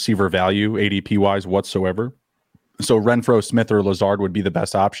the receiver value ADP wise whatsoever. So Renfro, Smith, or Lazard would be the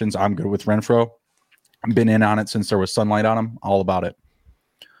best options. I'm good with Renfro. I've been in on it since there was sunlight on him. All about it.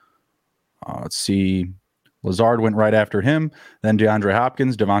 Let's see. Lazard went right after him. Then DeAndre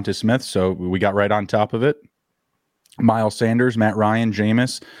Hopkins, Devonta Smith. So we got right on top of it. Miles Sanders, Matt Ryan,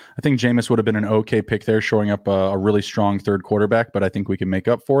 Jameis. I think Jameis would have been an okay pick there, showing up a really strong third quarterback, but I think we can make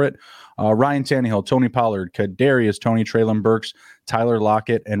up for it. Ryan Tannehill, Tony Pollard, Kadarius Toney, Treylon Burks, Tyler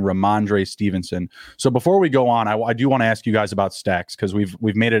Lockett, and Ramondre Stevenson. So before we go on, I do want to ask you guys about stacks because we've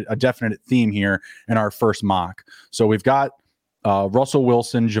made it a definite theme here in our first mock. So we've got Russell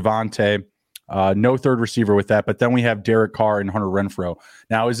Wilson, Javonte. No third receiver with that, but then we have Derek Carr and Hunter Renfrow.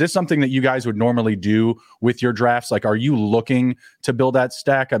 Now, is this something that you guys would normally do with your drafts? Like, are you looking to build that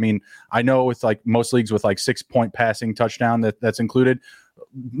stack? I mean, I know with most leagues with 6-point passing touchdown that's included,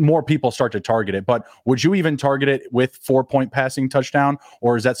 more people start to target it. But would you even target it with 4-point passing touchdown,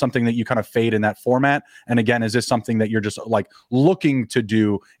 or is that something that you kind of fade in that format? And again, is this something that you're just looking to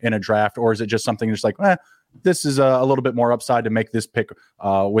do in a draft, or is it just something just this is a little bit more upside to make this pick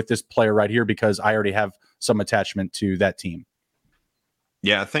with this player right here because I already have some attachment to that team?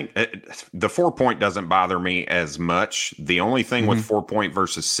 Yeah, I think the 4-point doesn't bother me as much. The only thing with 4-point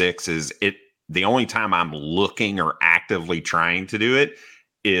versus 6 is the only time I'm looking or actively trying to do it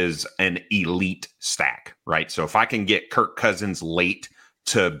is an elite stack, right? So if I can get Kirk Cousins late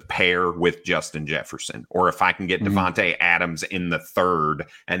to pair with Justin Jefferson, or if I can get Devontae Adams in the third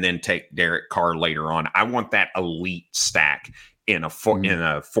and then take Derek Carr later on, I want that elite stack in a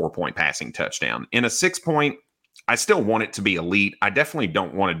 4-point passing touchdown. In a 6-point, I still want it to be elite. I definitely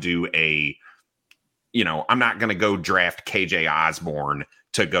don't want to do I'm not going to go draft KJ Osborne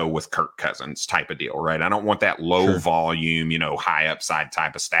to go with Kirk Cousins type of deal, right? I don't want that low volume, high upside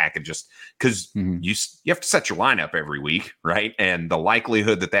type of stack. And just because you have to set your lineup every week, right? And the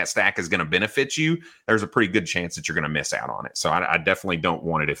likelihood that stack is going to benefit you, there's a pretty good chance that you're going to miss out on it. So I definitely don't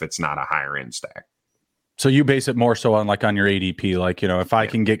want it if it's not a higher end stack. So you base it more so on your ADP, if I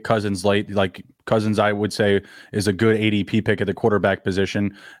can get Cousins late, like Cousins, I would say is a good ADP pick at the quarterback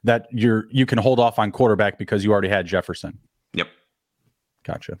position, that you can hold off on quarterback because you already had Jefferson. Yep.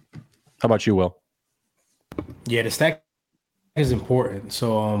 Gotcha. How about you, Will? Yeah, the stack is important.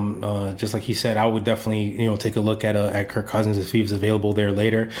 So just like he said, I would definitely take a look at Kirk Cousins if he's available there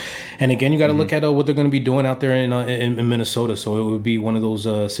later. And again, you got to look at what they're going to be doing out there in Minnesota. So it would be one of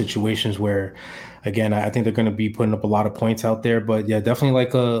those situations where, again, I think they're going to be putting up a lot of points out there. But yeah, definitely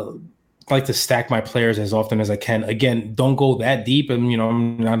like to stack my players as often as I can. Again, don't go that deep, and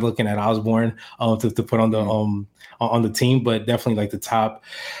I'm not looking at Osborne to put on the team, but definitely like the top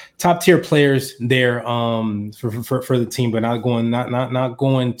tier players there for the team, but not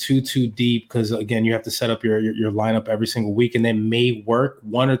going too deep, because again, you have to set up your lineup every single week, and they may work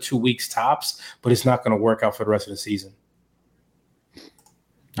 1 or 2 weeks tops, but it's not going to work out for the rest of the season.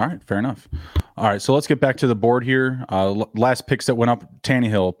 All right, fair enough. All right, so let's get back to the board here. Last picks that went up: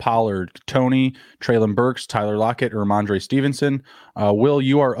 Tannehill, Pollard, Tony, Treylon Burks, Tyler Lockett, or Ramondre Stevenson. Will,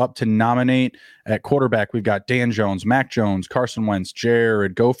 you are up to nominate. At quarterback, we've got Dan Jones, Mac Jones, Carson Wentz,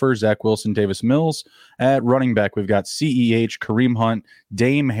 Jared Gofer, Zach Wilson, Davis Mills. At running back, we've got CEH, Kareem Hunt,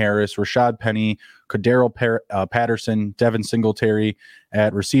 Dame Harris, Rashad Penny, Cordero Patterson, Devin Singletary.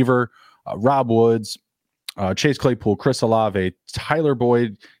 At receiver, Rob Woods, Chase Claypool, Chris Olave, Tyler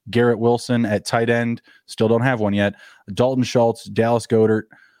Boyd, Garrett Wilson. At tight end, still don't have one yet, Dalton Schultz, Dallas Goedert,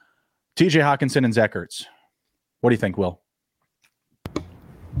 TJ Hawkinson, and Zach Ertz. What do you think, Will?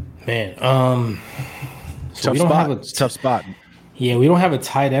 Man, so tough spot. Yeah, we don't have a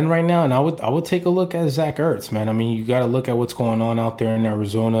tight end right now, and I would take a look at Zach Ertz, man. I mean, you got to look at what's going on out there in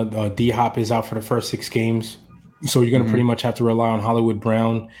Arizona. D-Hop is out for the first 6 games, so you're going to pretty much have to rely on Hollywood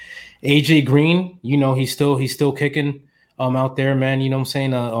Brown. AJ Green, he's still kicking out there, man. You know what I'm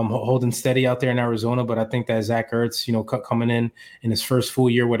saying? Holding steady out there in Arizona. But I think that Zach Ertz, coming in his first full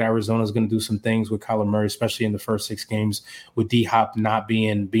year with Arizona, is going to do some things with Kyler Murray, especially in the first 6 games with D-Hop not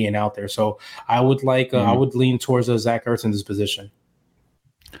being out there. So I would I would lean towards Zach Ertz in this position.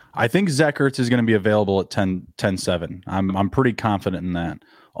 I think Zach Ertz is going to be available at 10-7. I'm pretty confident in that,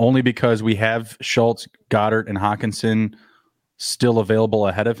 only because we have Schultz, Goddard, and Hawkinson still available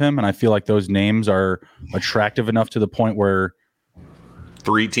ahead of him, and I feel like those names are attractive enough to the point where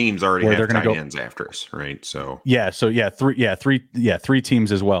 3 teams already have tight ends after us, right? Three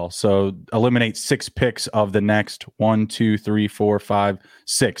teams as well. So eliminate 6 picks of the next 1, 2, 3, 4, 5,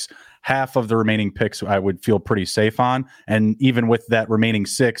 6. Half of the remaining picks I would feel pretty safe on, and even with that remaining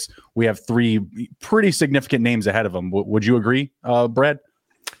 6, we have 3 pretty significant names ahead of them. Would you agree, Brad?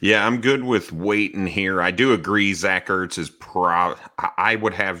 Yeah, I'm good with waiting here. I do agree Zach Ertz is I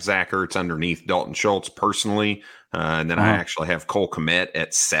would have Zach Ertz underneath Dalton Schultz personally. And then I actually have Cole Kmet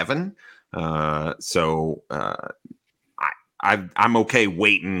at 7. I'm okay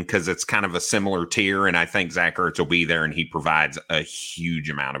waiting because it's kind of a similar tier, and I think Zach Ertz will be there, and he provides a huge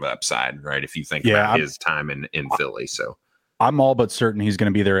amount of upside, right? If you think about his time in Philly. So I'm all but certain he's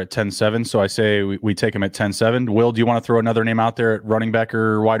going to be there at 10-7. So I say we take him at 10-7. Will, do you want to throw another name out there at running back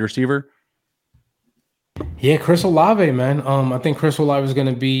or wide receiver? Yeah, Chris Olave, man. I think Chris Olave is going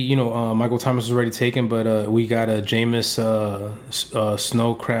to be, Michael Thomas is already taken, but we got Jameis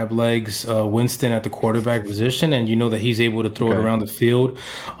Snow Crab Legs Winston at the quarterback position, and that he's able to throw it around the field.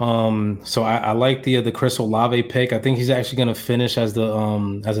 So I like the Chris Olave pick. I think he's actually going to finish as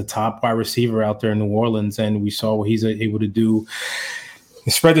a top wide receiver out there in New Orleans, and we saw what he's able to do.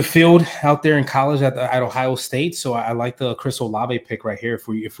 Spread the field out there in college at Ohio State. So I like the Chris Olave pick right here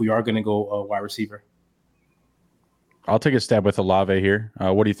if we are going to go wide receiver. I'll take a stab with Olave here.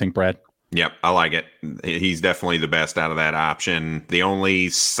 What do you think, Brad? Yep, I like it. He's definitely the best out of that option. The only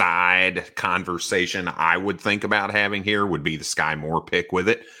side conversation I would think about having here would be the Sky Moore pick with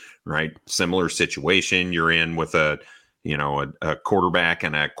it, right? Similar situation. You're in with a quarterback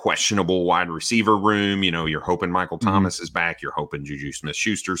and a questionable wide receiver room. You're hoping Michael Thomas is back. You're hoping Juju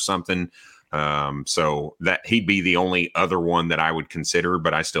Smith-Schuster's something. So that he'd be the only other one that I would consider,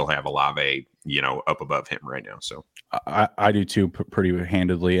 but I still have Olave, up above him right now. So I do too, pretty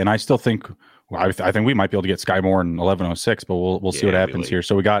handedly, and I still think I think we might be able to get Sky Moore in 11:06, but we'll see what happens here.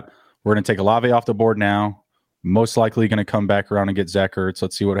 So we're going to take Olave off the board now. Most likely going to come back around and get Zach Ertz.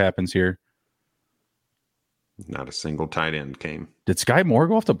 Let's see what happens here. Not a single tight end came. Did Sky Moore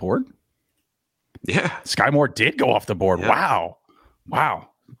go off the board? Yeah, Sky Moore did go off the board. Yeah. Wow. Wow.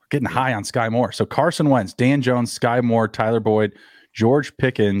 Getting high on Sky Moore. So Carson Wentz, Dan Jones, Sky Moore, Tyler Boyd, George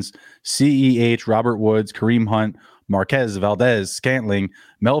Pickens, CEH, Robert Woods, Kareem Hunt, Marquez, Valdez, Scantling,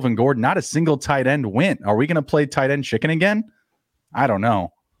 Melvin Gordon. Not a single tight end went. Are we going to play tight end chicken again? I don't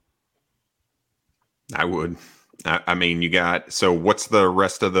know. I would. I mean, you got, so what's the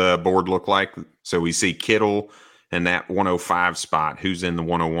rest of the board look like? So we see Kittle in that 105 spot. Who's in the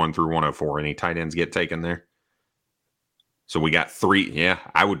 101 through 104? Any tight ends get taken there? So we got 3. Yeah,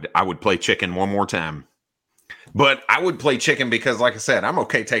 I would play chicken one more time. But I would play chicken because, like I said, I'm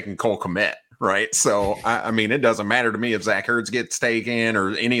okay taking Cole Kmet, right? So, I mean, it doesn't matter to me if Zach Ertz gets taken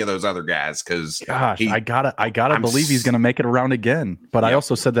or any of those other guys because I gotta believe he's going to make it around again. But I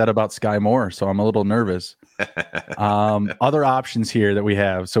also said that about Sky Moore, so I'm a little nervous. Other options here that we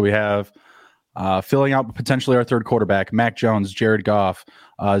have. So we have filling out potentially our third quarterback, Mac Jones, Jared Goff,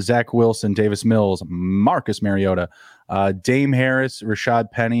 Zach Wilson, Davis Mills, Marcus Mariota, Dame Harris,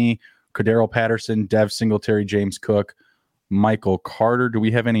 Rashad Penny, Cordero Patterson, Dev Singletary, James Cook, Michael Carter. Do we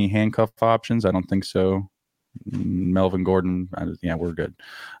have any handcuff options? I don't think so. Melvin Gordon. Yeah, we're good.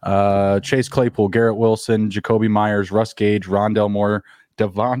 Chase Claypool, Garrett Wilson, Jacoby Myers, Russ Gage, Rondell Moore,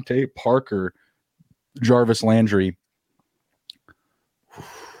 Devontae Parker, Jarvis Landry.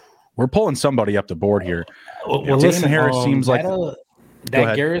 We're pulling somebody up the board here. Well, listen, Harris seems like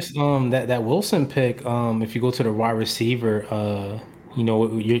that Garris, that Wilson pick. If you go to the wide receiver,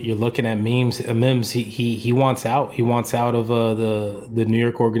 you're looking at Mims. He wants out. He wants out of the New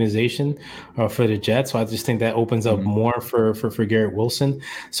York organization for the Jets. So I just think that opens up more for Garrett Wilson.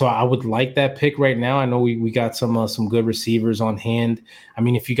 So I would like that pick right now. I know we got some good receivers on hand. I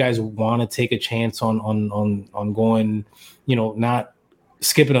mean, if you guys want to take a chance on going, not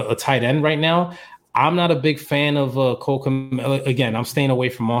skipping a tight end right now. I'm not a big fan of Cole Kmet. Again, I'm staying away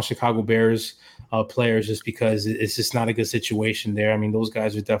from all Chicago Bears players just because it's just not a good situation there. I mean, those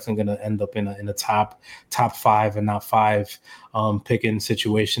guys are definitely going to end up in a top 5 and not 5 picking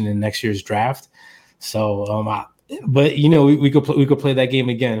situation in next year's draft. So, but we could play that game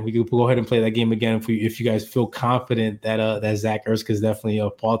again. We could go ahead and play that game again if you guys feel confident that Zach Ertz could definitely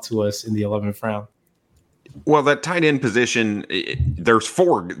fall to us in the 11th round. Well, that tight end position, there's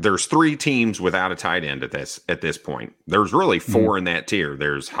 3 teams without a tight end at this point. There's really 4 in that tier.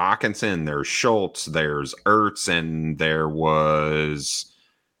 There's Hawkinson, there's Schultz, there's Ertz, and there was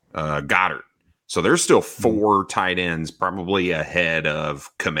Goddard. So there's still 4 tight ends probably ahead of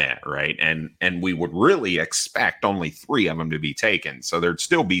Kmet, right? And we would really expect only 3 of them to be taken. So there'd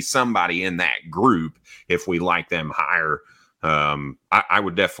still be somebody in that group if we like them higher. I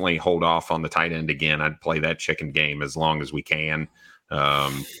would definitely hold off on the tight end again. I'd play that chicken game as long as we can.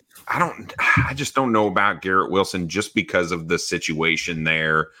 I just don't know about Garrett Wilson just because of the situation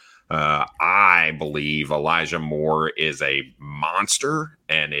there. I believe Elijah Moore is a monster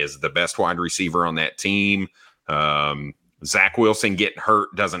and is the best wide receiver on that team. Zach Wilson getting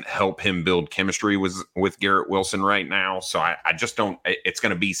hurt doesn't help him build chemistry with Garrett Wilson right now. So I just don't, it's going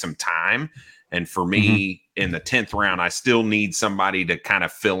to be some time. And for me, in the 10th round, I still need somebody to kind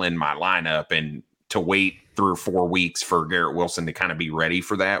of fill in my lineup and to wait 3 or 4 weeks for Garrett Wilson to kind of be ready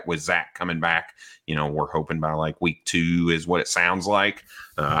for that with Zach coming back. We're hoping by like week 2 is what it sounds like.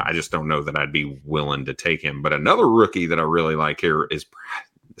 I just don't know that I'd be willing to take him. But another rookie that I really like here this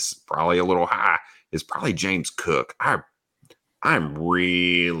is probably a little high, is probably James Cook. I'm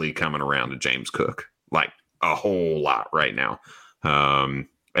really coming around to James Cook, like a whole lot right now.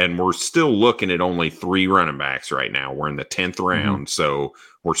 And we're still looking at only 3 running backs right now. We're in the 10th round. So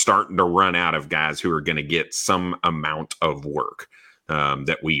we're starting to run out of guys who are going to get some amount of work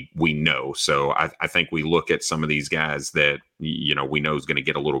that we know. So I think we look at some of these guys that, we know is going to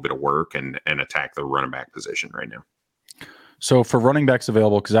get a little bit of work and attack the running back position right now. So for running backs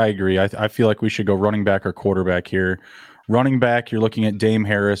available, because I agree, I feel like we should go running back or quarterback here. Running back, you're looking at Dame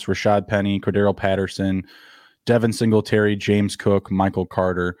Harris, Rashad Penny, Cordero Patterson, Devin Singletary, James Cook, Michael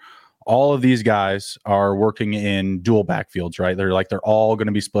Carter. All of these guys are working in dual backfields, right? They're all going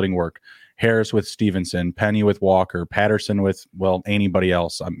to be splitting work. Harris with Stevenson, Penny with Walker, Patterson with, anybody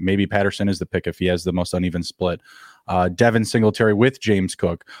else. Maybe Patterson is the pick if he has the most uneven split. Devin Singletary with James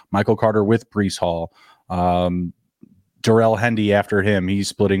Cook, Michael Carter with Breece Hall, Darrell Hendy after him. He's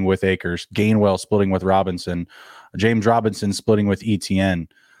splitting with Akers. Gainwell splitting with Robinson. James Robinson splitting with ETN.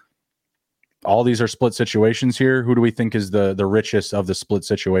 All these are split situations here. Who do we think is the richest of the split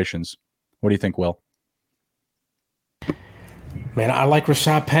situations? What do you think, Will? Man, I like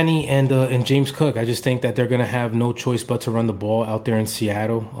Rashad Penny and James Cook. I just think that they're gonna have no choice but to run the ball out there in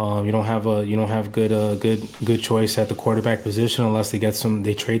Seattle. You don't have good choice at the quarterback position unless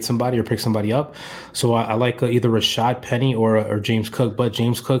they trade somebody or pick somebody up. So I like either Rashad Penny or James Cook. But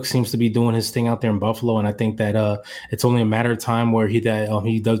James Cook seems to be doing his thing out there in Buffalo, and I think that it's only a matter of time where he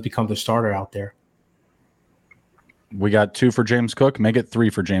does become the starter out there. We got 2 for James Cook. Make it 3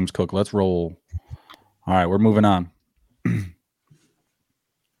 for James Cook. Let's roll. All right, we're moving on.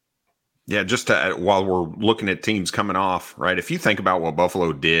 Yeah, just while we're looking at teams coming off, right? If you think about what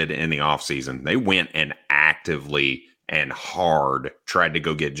Buffalo did in the offseason, they went and actively and hard tried to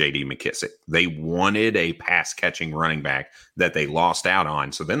go get J.D. McKissic. They wanted a pass-catching running back that they lost out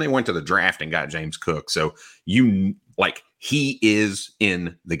on. So then they went to the draft and got James Cook. So he is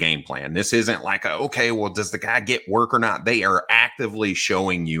in the game plan. This isn't like, okay, well, does the guy get work or not? They are actively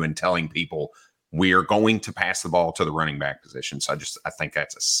showing you and telling people, we are going to pass the ball to the running back position. So I think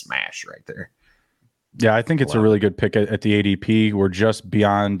that's a smash right there. Yeah, I think it's a really good pick at the ADP. We're just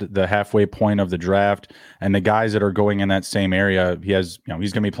beyond the halfway point of the draft, and the guys that are going in that same area, he's going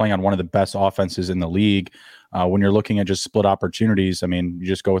to be playing on one of the best offenses in the league. When you're looking at just split opportunities, I mean, you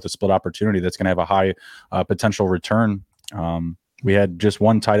just go with a split opportunity that's going to have a high potential return. We had just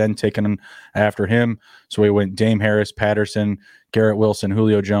one tight end taken after him. So we went Dame Harris, Patterson, Garrett Wilson,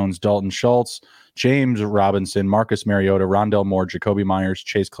 Julio Jones, Dalton Schultz, James Robinson, Marcus Mariota, Rondell Moore, Jacoby Myers,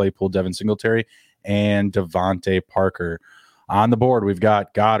 Chase Claypool, Devin Singletary, and Devontae Parker. On the board, we've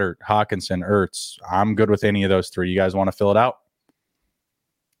got Goddard, Hawkinson, Ertz. I'm good with any of those 3. You guys want to fill it out?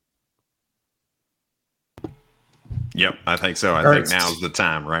 Yep, I think so. I think now's the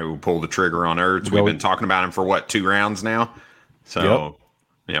time, right? We'll pull the trigger on Ertz. We've been talking about him for 2 rounds now? So,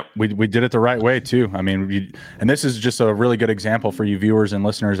 yep. We did it the right way too. I mean, and this is just a really good example for you viewers and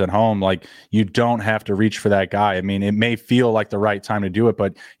listeners at home. Like, you don't have to reach for that guy. I mean, it may feel like the right time to do it,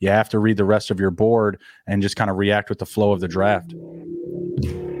 but you have to read the rest of your board and just kind of react with the flow of the draft.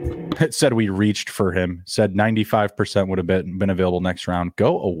 It said we reached for him. Said 95% would have been available next round.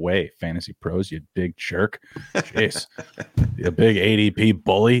 Go away, Fantasy Pros, you big jerk. Jeez, a big ADP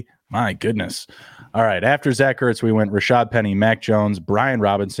bully. My goodness. All right. After Zach Ertz, we went Rashad Penny, Mac Jones, Brian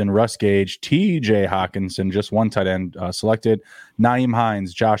Robinson, Russ Gage, TJ Hawkinson, just one tight end selected, Nyheim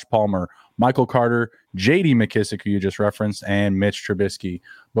Hines, Josh Palmer, Michael Carter, JD McKissic, who you just referenced, and Mitch Trubisky.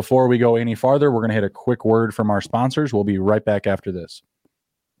 Before we go any farther, we're going to hit a quick word from our sponsors. We'll be right back after this.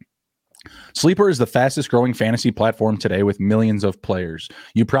 Sleeper is the fastest growing fantasy platform today with millions of players.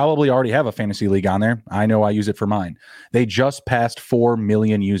 You probably already have a fantasy league on there. I know I use it for mine. They just passed 4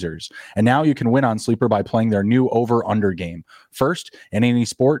 million users. And now you can win on Sleeper by playing their new over-under game. First, in any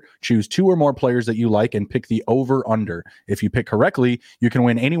sport, choose 2 or more players that you like and pick the over-under. If you pick correctly, you can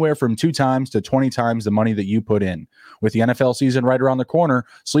win anywhere from 2 times to 20 times the money that you put in. With the NFL season right around the corner,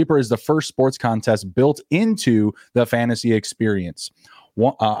 Sleeper is the first sports contest built into the fantasy experience.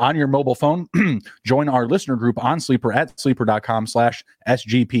 On your mobile phone, join our listener group on Sleeper at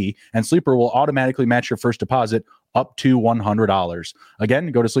sleeper.com/SGP, and Sleeper will automatically match your first deposit up to $100. Again,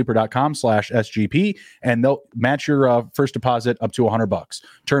 go to sleeper.com/SGP, and they'll match your first deposit up to $100.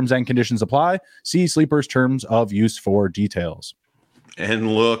 Terms and conditions apply. See Sleeper's terms of use for details.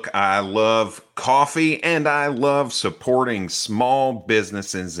 And look, I love coffee and I love supporting small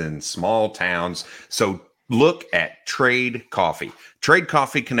businesses in small towns. So look at Trade Coffee. Trade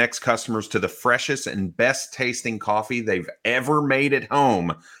Coffee connects customers to the freshest and best tasting coffee they've ever made at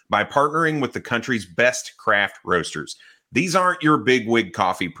home by partnering with the country's best craft roasters. These aren't your bigwig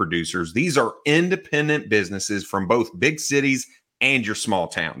coffee producers. These are independent businesses from both big cities and your small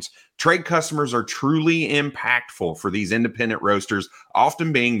towns. Trade customers are truly impactful for these independent roasters,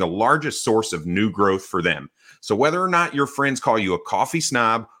 often being the largest source of new growth for them. So whether or not your friends call you a coffee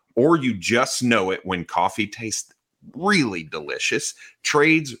snob or you just know it when coffee tastes really delicious,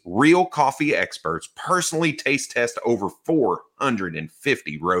 Trade's real coffee experts personally taste test over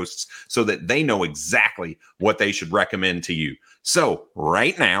 450 roasts so that they know exactly what they should recommend to you. So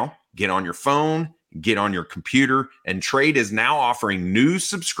right now, get on your phone, get on your computer, and Trade is now offering new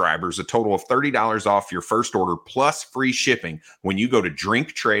subscribers a total of $30 off your first order plus free shipping when you go to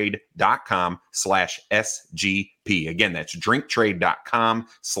drinktrade.com/SGP. Again, that's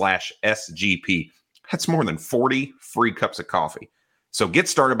drinktrade.com/SGP. That's more than 40 free cups of coffee. So get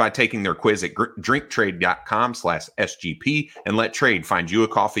started by taking their quiz at drinktrade.com/SGP and let Trade find you a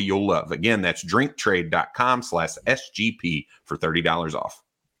coffee you'll love. Again, that's drinktrade.com/SGP for $30 off.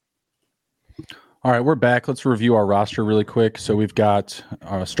 All right, we're back. Let's review our roster really quick. So we've got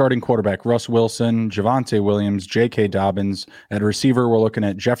starting quarterback Russ Wilson, Javonte Williams, J.K. Dobbins. At receiver, we're looking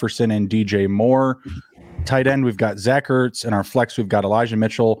at Jefferson and DJ Moore. Tight end, we've got Zach Ertz, and our flex, we've got Elijah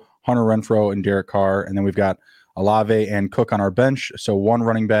Mitchell, Hunter Renfrow, and Derek Carr. And then we've got Olave and Cook on our bench. So one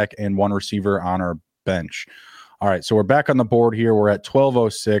running back and one receiver on our bench. All right, so we're back on the board here. We're at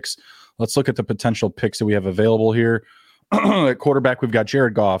 12:06. Let's look at the potential picks that we have available here. At quarterback, we've got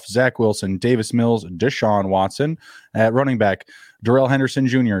Jared Goff, Zach Wilson, Davis Mills, Deshaun Watson. At running back, Darrell Henderson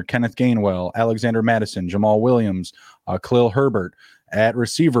Jr., Kenneth Gainwell, Alexander Madison, Jamal Williams, Khalil Herbert. At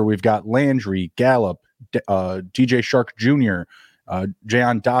receiver, we've got Landry, Gallup, DJ Shark Jr.,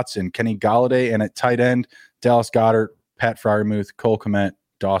 Jayon Dotson, Kenny Golladay. And at tight end, Dallas Goedert, Pat Freiermuth, Cole Kmet,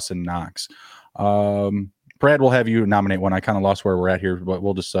 Dawson Knox. Brad, we'll have you nominate one. I kind of lost where we're at here, but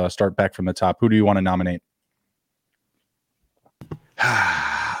we'll just start back from the top. Who do you want to nominate?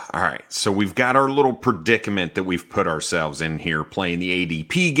 All right, so we've got our little predicament that we've put ourselves in here, playing the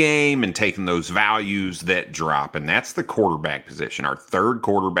ADP game and taking those values that drop, and that's the quarterback position. Our third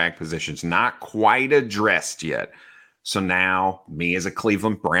quarterback position's not quite addressed yet. So now, me as a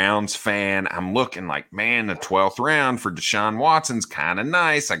Cleveland Browns fan, I'm looking like, man, the 12th round for Deshaun Watson's kind of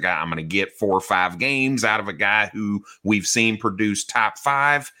nice. I'm going to get 4 or 5 games out of a guy who we've seen produce top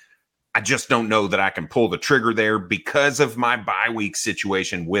 5. I just don't know that I can pull the trigger there because of my bye week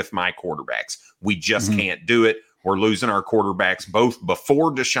situation with my quarterbacks. We just can't do it. We're losing our quarterbacks both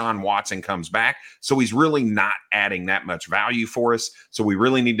before Deshaun Watson comes back. So he's really not adding that much value for us. So we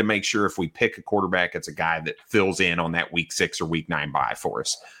really need to make sure if we pick a quarterback, it's a guy that fills in on that week 6 or week 9 bye for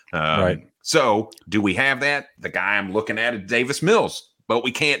us. Right. So do we have that? The guy I'm looking at is Davis Mills, but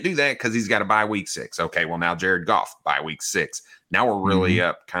we can't do that because he's got to bye week 6. Okay, well now Jared Goff bye week 6. Now we're really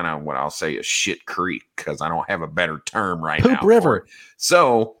up kind of what I'll say is shit creek because I don't have a better term right now. Poop River.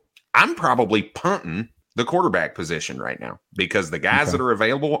 So I'm probably punting the quarterback position right now because the guys that are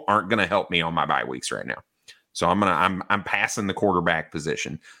available aren't going to help me on my bye weeks right now. So I'm passing the quarterback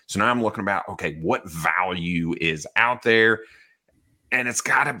position. So now I'm looking about, okay, what value is out there? And it's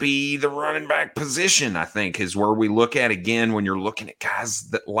got to be the running back position, I think, is where we look at again when you're looking at guys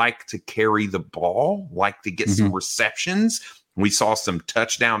that like to carry the ball, like to get some receptions. We saw some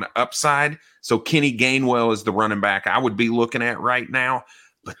touchdown upside. So Kenny Gainwell is the running back I would be looking at right now.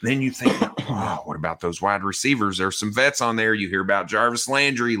 But then you think, oh, what about those wide receivers? There's some vets on there. You hear about Jarvis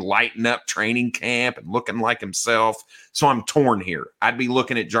Landry lighting up training camp and looking like himself. So I'm torn here. I'd be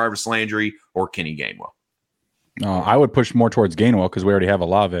looking at Jarvis Landry or Kenny Gainwell. I would push more towards Gainwell because we already have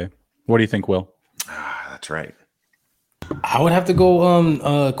Olave. What do you think, Will? That's right. I would have to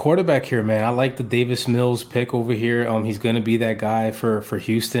go quarterback here, man. I like the Davis Mills pick over here. He's going to be that guy for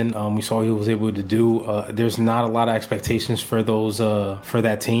Houston. We saw what he was able to do. There's not a lot of expectations for those for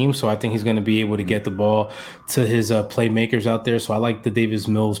that team, so I think he's going to be able to get the ball to his playmakers out there. So I like the Davis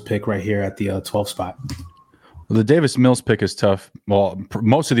Mills pick right here at the 12th spot. Well, the Davis Mills pick is tough. Well,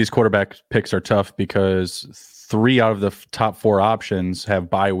 most of these quarterback picks are tough because 3 out of the top 4 options have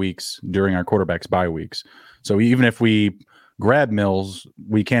bye weeks during our quarterback's bye weeks. So even if we grab Mills,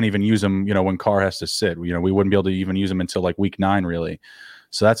 we can't even use him, when Carr has to sit. We wouldn't be able to even use him until like week 9, really.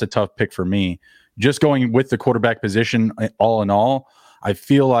 So that's a tough pick for me. Just going with the quarterback position, all in all, I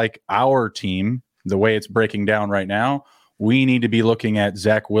feel like our team, the way it's breaking down right now, we need to be looking at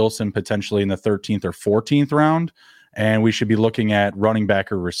Zach Wilson potentially in the 13th or 14th round, and we should be looking at running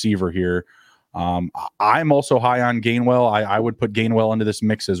back or receiver here. I'm also high on Gainwell. I would put Gainwell into this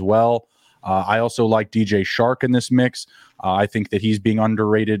mix as well. I also like DJ Shark in this mix. I think that he's being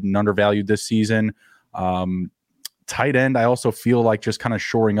underrated and undervalued this season. Tight end, I also feel like just kind of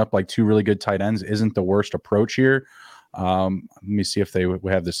shoring up like 2 really good tight ends isn't the worst approach here. Let me see if they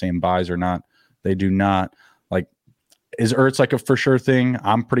have the same buys or not. They do not. Like, is Ertz like a for sure thing?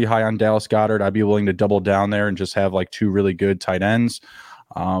 I'm pretty high on Dallas Goedert. I'd be willing to double down there and just have like 2 really good tight ends.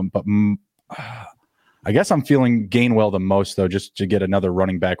 But I guess I'm feeling Gainwell the most, though, just to get another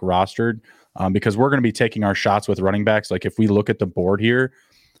running back rostered because we're going to be taking our shots with running backs. Like if we look at the board here,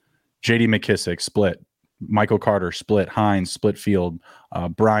 J.D. McKissick split, Michael Carter split, Hines split field,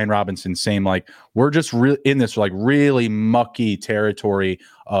 Brian Robinson same. Like we're just in this like really mucky territory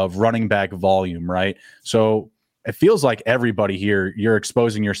of running back volume, right? So it feels like everybody here, you're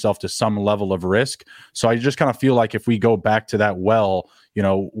exposing yourself to some level of risk. So I just kind of feel like if we go back to that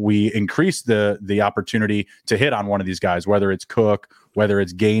we increase the opportunity to hit on one of these guys, whether it's Cook, whether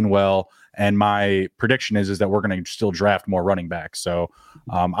it's Gainwell. And my prediction is that we're going to still draft more running backs. So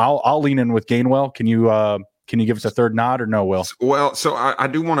I'll lean in with Gainwell. Can you give us a third nod or no, Will? Well, so I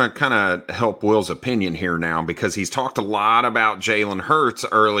do want to kind of help Will's opinion here now because he's talked a lot about Jalen Hurts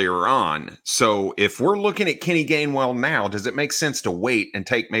earlier on. So if we're looking at Kenny Gainwell now, does it make sense to wait and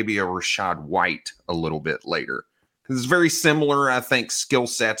take maybe a Rachaad White a little bit later? It's very similar, I think, skill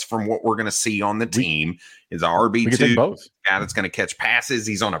sets from what we're going to see on the team. Is RB2 guy that's going to catch passes.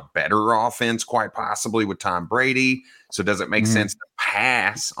 He's on a better offense, quite possibly, with Tom Brady. So does it make sense to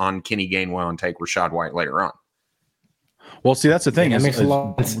pass on Kenny Gainwell and take Rachaad White later on? Well, see, that's the thing. Makes a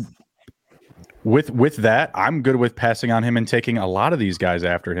lot of sense. With that, I'm good with passing on him and taking a lot of these guys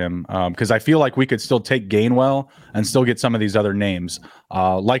after him because I feel like we could still take Gainwell and still get some of these other names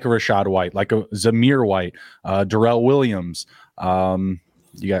like a Rachaad White, like a Zamir White, Darrell Williams. I'm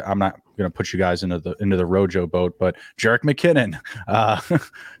not going to put you guys into the Rojo boat, but Jerick McKinnon,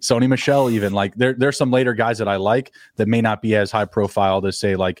 Sony Michel, even like there's some later guys that I like that may not be as high profile to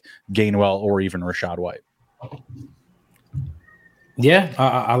say like Gainwell or even Rachaad White. Yeah,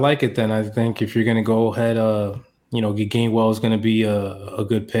 I like it then. I think if you're going to go ahead, get Gainwell is going to be a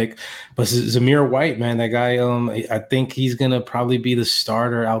good pick. But Zamir White, man, that guy, I think he's going to probably be the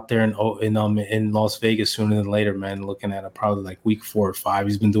starter out there in Las Vegas sooner than later, man. Looking at it probably like week 4 or 5.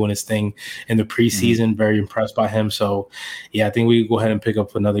 He's been doing his thing in the preseason. Very impressed by him. So, yeah, I think we go ahead and pick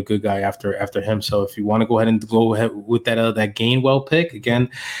up another good guy after him. So if you want to go ahead with that Gainwell pick, again,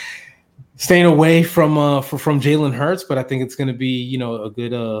 staying away from Jalen Hurts, but I think it's going to be a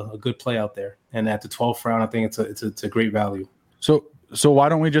good play out there. And at the 12th round, I think it's a great value. So why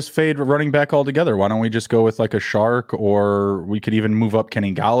don't we just fade running back altogether? Why don't we just go with like a Shark, or we could even move up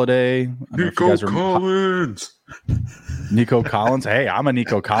Kenny Galladay? Nico Collins. Hey, I'm a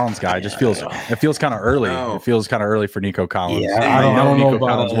Nico Collins guy. It feels kind of early. No. It feels kind of early for Nico Collins. Yeah, I don't know about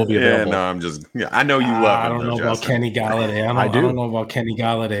Collins will be available. I know you love him. I don't know about Kenny Galladay. I don't know about Kenny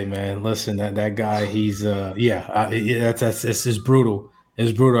Galladay, man. Listen, that guy, he's it's just brutal.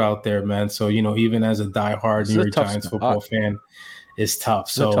 It's brutal out there, man. So even as a diehard New York Giants football fan, it's tough.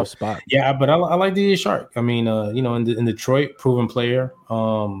 So it's a tough spot. Yeah, but I like DJ Shark. I mean, in Detroit, proven player.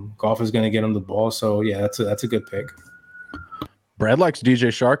 Goff is going to get him the ball. So yeah, that's a good pick. Brad likes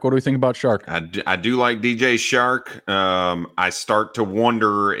DJ Shark. What do we think about Shark? I do like DJ Shark. I start to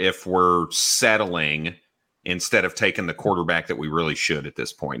wonder if we're settling instead of taking the quarterback that we really should at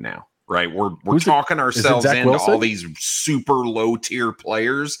this point now. Right, we're talking ourselves into all these super low tier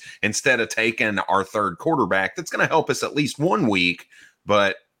players instead of taking our third quarterback. That's going to help us at least 1 week,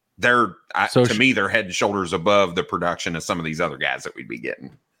 but to me, they're head and shoulders above the production of some of these other guys that we'd be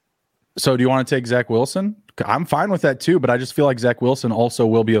getting. So do you want to take Zach Wilson? I'm fine with that too, but I just feel like Zach Wilson also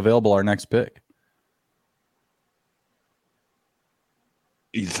will be available our next pick.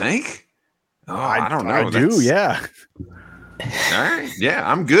 You think? Oh, I don't know. I do, yeah. All right. Yeah,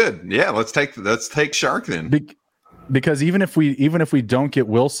 I'm good. Yeah, let's take Shark then. Because even if we don't get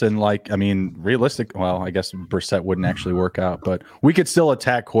Wilson, realistic. Well, I guess Brissett wouldn't actually work out, but we could still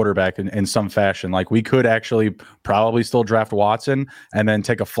attack quarterback in some fashion. Like we could actually probably still draft Watson and then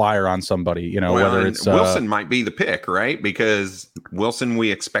take a flyer on somebody. Whether it's Wilson might be the pick, right? Because Wilson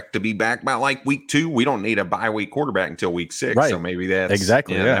we expect to be back by like week 2. We don't need a bye week quarterback until week 6. Right. So maybe that's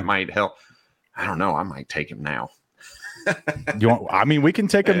exactly that might help. I don't know. I might take him now. We can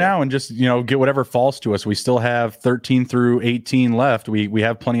take them now and just get whatever falls to us. We still have 13 through 18 left. We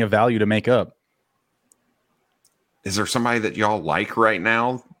have plenty of value to make up. Is there somebody that y'all like right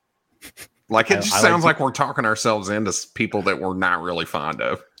now? Like it just sounds like we're talking ourselves into people that we're not really fond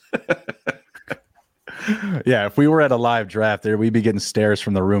of. Yeah, if we were at a live draft there, we'd be getting stares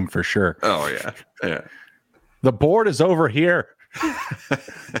from the room for sure. Oh yeah. The board is over here.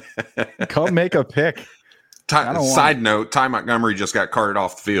 Come make a pick. Side note, Ty Montgomery just got carted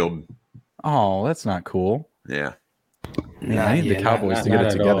off the field. Oh, that's not cool. Yeah. I need the Cowboys to get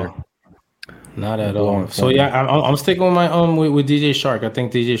it together. Not at all. So yeah, I'm sticking with my with DJ Shark. I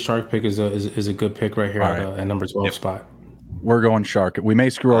think DJ Shark pick is a good pick right here at number 12 spot. We're going Shark. We may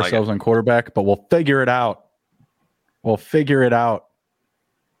screw ourselves on quarterback, but we'll figure it out. Dallas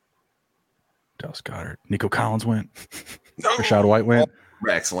Goedert. Nico Collins went. Rachaad White went.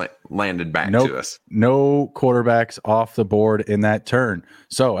 Excellent. Landed back to us. No quarterbacks off the board in that turn.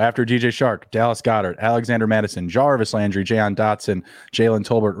 So after DJ Shark, Dallas Goedert, Alexander Madison, Jarvis Landry, Jayon Dotson, Jalen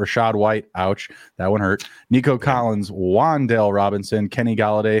Tolbert, Rachaad White. Ouch. That one hurt. Nico Collins, Wan'Dale Robinson, Kenny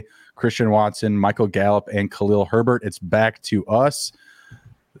Galladay, Christian Watson, Michael Gallup, and Khalil Herbert. It's back to us.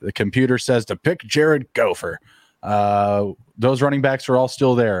 The computer says to pick Jared Gopher. Those running backs are all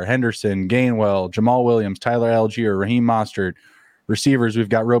still there. Henderson, Gainwell, Jamal Williams, Tyler Algier, Raheem Mostert. Receivers, we've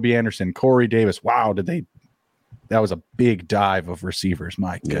got Roby Anderson, Corey Davis. Wow, that was a big dive of receivers.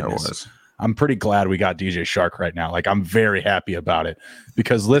 My goodness. Yeah, it was. I'm pretty glad we got DJ Shark right now. Like, I'm very happy about it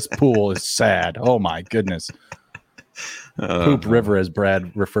because this pool is sad. Oh my goodness. Poop River, as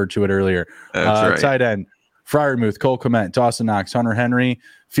Brad referred to it earlier. That's right. Tight end, Freiermuth, Cole Kmet, Dawson Knox, Hunter Henry.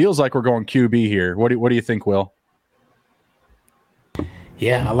 Feels like we're going QB here. What do you think, Will?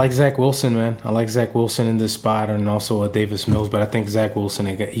 Yeah, I like Zach Wilson, man. I like Zach Wilson in this spot, and also Davis Mills. But I think Zach Wilson,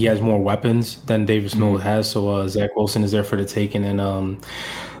 he has more weapons than Davis Mills has. So Zach Wilson is there for the taking. And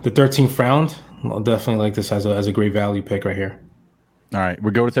the 13th round, I'll definitely like this as a great value pick right here. All right,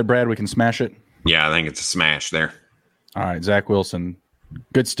 we go with it, Brad. We can smash it. Yeah, I think it's a smash there. All right, Zach Wilson,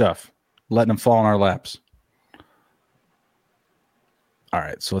 good stuff. Letting him fall in our laps. All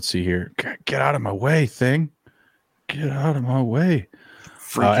right, so let's see here. Get out of my way, thing. Get out of my way.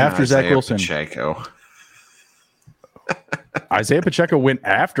 After Zach Wilson. Pacheco. Isaiah Pacheco went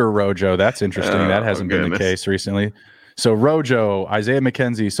after Rojo. That's interesting. That hasn't been the case recently. So Rojo, Isaiah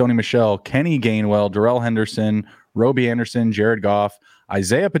McKenzie, Sony Michel, Kenny Gainwell, Darrell Henderson, Robbie Anderson, Jared Goff,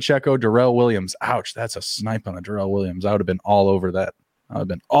 Isaiah Pacheco, Darrell Williams. Ouch, that's a snipe on a Darrell Williams. I would have been all over that. I would have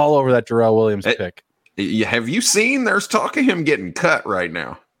been all over that Darrell Williams pick. Have you seen? There's talk of him getting cut right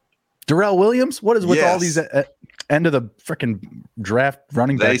now. Darrell Williams? What is with all these end of the freaking draft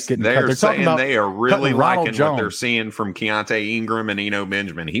running backs getting cut? They're talking about they are really liking what they're seeing from Keontae Ingram and Eno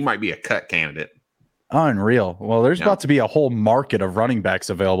Benjamin. He might be a cut candidate. Unreal. Well, there's about to be a whole market of running backs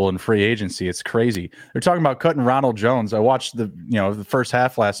available in free agency. It's crazy. They're talking about cutting Ronald Jones. I watched the first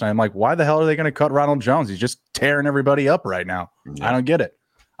half last night. I'm like, why the hell are they going to cut Ronald Jones? He's just tearing everybody up right now. Yeah. I don't get it.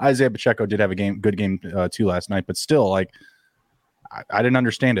 Isaiah Pacheco did have a good game too last night, but still, like, I didn't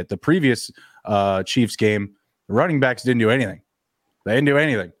understand it. The previous Chiefs game, the running backs didn't do anything. They didn't do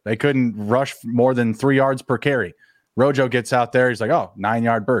anything. They couldn't rush more than 3 yards per carry. Rojo gets out there. He's like,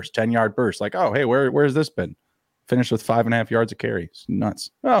 9-yard burst, 10-yard burst. Like, hey, where's this been? Finished with 5.5 yards of carry. It's nuts.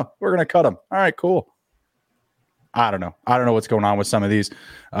 Oh, we're going to cut him. All right, cool. I don't know. I don't know what's going on with some of these.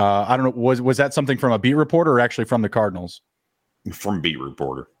 I don't know. Was that something from a beat reporter or actually from the Cardinals? From beat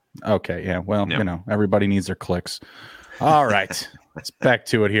reporter. Okay, yeah. Well, everybody needs their clicks. All right, let's back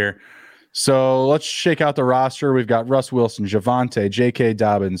to it here. So let's shake out the roster. We've got Russ Wilson, Javonte, J.K.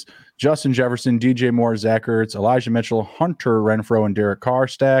 Dobbins, Justin Jefferson, DJ Moore, Zach Ertz, Elijah Mitchell, Hunter Renfrow, and Derek Carr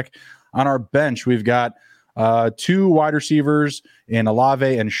stack. On our bench, we've got 2 wide receivers in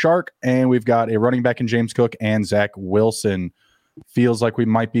Olave and Shark, and we've got a running back in James Cook and Zach Wilson. Feels like we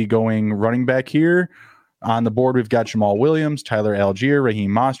might be going running back here. On the board, we've got Jamal Williams, Tyler Algier,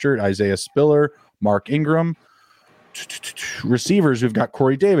 Raheem Mostert, Isaiah Spiller, Mark Ingram. Receivers, we've got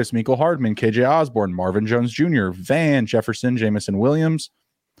Corey Davis, Mecole Hardman, KJ Osborne, Marvin Jones Jr., Van Jefferson, Jamison Williams.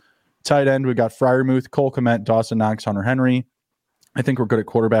 Tight end, we've got Freiermuth, Cole Kmet, Dawson Knox, Hunter Henry. I think we're good at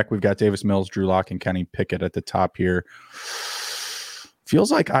quarterback. We've got Davis Mills, Drew Lock, and Kenny Pickett at the top here.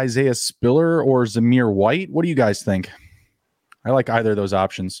 Feels like Isaiah Spiller or Zamir White. What do you guys think? I like either of those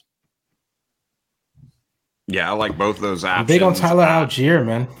options. Yeah, I like both those options. I'm big on Tyler Algier,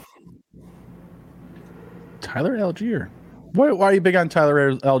 man. Tyler Algier. Why are you big on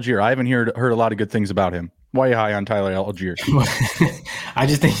Tyler Algier? I haven't heard a lot of good things about him. Why are you high on Tyler Algier? I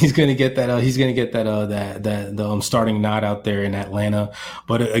just think he's going to get that. He's going to get the starting nod out there in Atlanta.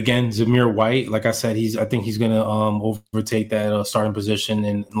 But again, Zamir White, like I said, I think he's going to overtake that starting position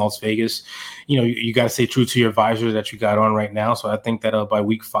in Las Vegas. You got to stay true to your advisor that you got on right now. So I think that by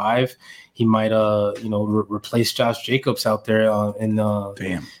week 5, he might replace Josh Jacobs out there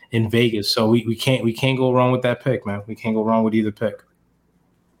in Vegas. So we can't go wrong with that pick, man. We can't go wrong with either pick.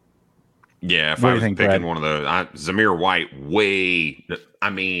 Yeah, if I was picking Brad? One of those, Zamir White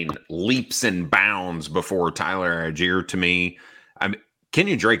leaps and bounds before Tyler Algier to me.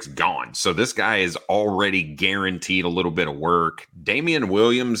 Kenyon Drake's gone, so this guy is already guaranteed a little bit of work. Damian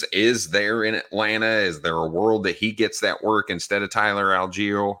Williams is there in Atlanta. Is there a world that he gets that work instead of Tyler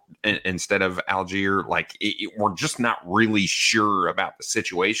Algier? We're just not really sure about the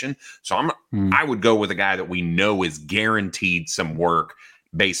situation. So I would go with a guy that we know is guaranteed some work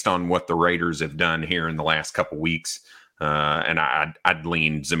based on what the Raiders have done here in the last couple weeks. And I'd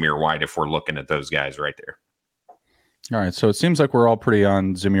lean Zamir White if we're looking at those guys right there. All right, so it seems like we're all pretty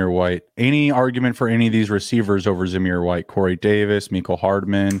on Zamir White. Any argument for any of these receivers over Zamir White? Corey Davis, Mecole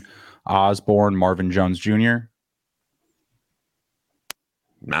Hardman, Osborne, Marvin Jones Jr.?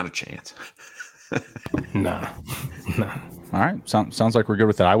 Not a chance. Nah. All right, sounds like we're good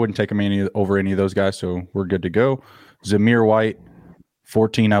with that. I wouldn't take him over any of those guys, so we're good to go. Zamir White,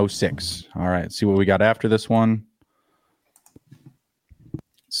 1406. All right, see what we got after this one.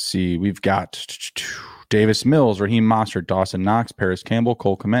 Let's see, we've got Davis Mills, Raheem Mostert, Dawson Knox, Paris Campbell,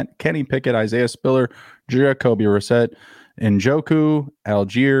 Cole Kmet, Kenny Pickett, Isaiah Spiller, Jacoby Brissett, Njoku,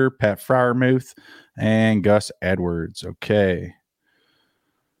 Algier, Pat Freiermuth, and Gus Edwards. Okay.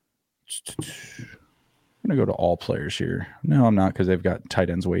 I'm going to go to all players here. No, I'm not, because they've got tight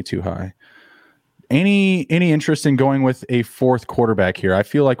ends way too high. Any interest in going with a fourth quarterback here? I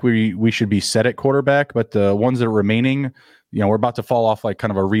feel like we should be set at quarterback, but the ones that are remaining, we're about to fall off like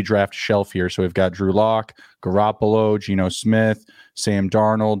kind of a redraft shelf here. So we've got Drew Lock, Garoppolo, Geno Smith, Sam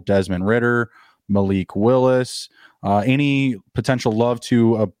Darnold, Desmond Ridder, Malik Willis. Any potential love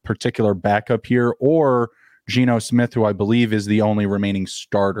to a particular backup here, or Geno Smith, who I believe is the only remaining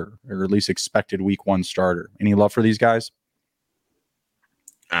starter, or at least expected week 1 starter. Any love for these guys?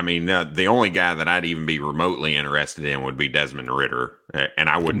 I mean, the only guy that I'd even be remotely interested in would be Desmond Ridder, and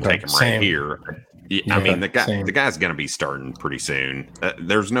I wouldn't take him right here. I mean, the guy's going to be starting pretty soon.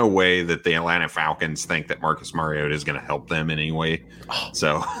 There's no way that the Atlanta Falcons think that Marcus Mariota is going to help them in any way.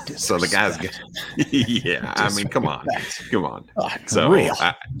 So the guy's, yeah. I mean, come on. So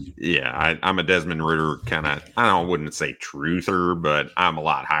I'm a Desmond Ridder kind of. I wouldn't say truther, but I'm a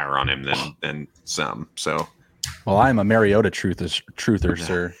lot higher on him than some. So. Well, I'm a Mariota truther,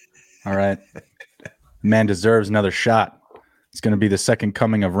 sir. All right. Man deserves another shot. It's going to be the second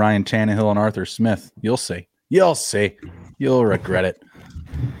coming of Ryan Tannehill and Arthur Smith. You'll see. You'll regret it.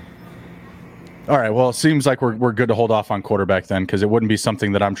 All right. Well, it seems like we're good to hold off on quarterback then, because it wouldn't be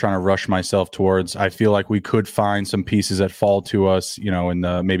something that I'm trying to rush myself towards. I feel like we could find some pieces that fall to us, in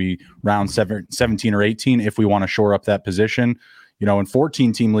the maybe round 17 or 18 if we want to shore up that position. In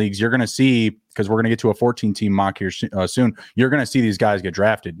 14-team leagues, you're going to see, because we're going to get to a 14-team mock here soon, you're going to see these guys get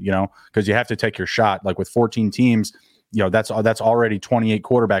drafted, because you have to take your shot. Like with 14 teams, that's already 28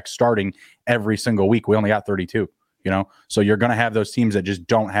 quarterbacks starting every single week. We only got 32, so you're going to have those teams that just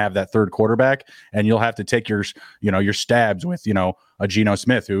don't have that third quarterback, and you'll have to take your stabs with, a Geno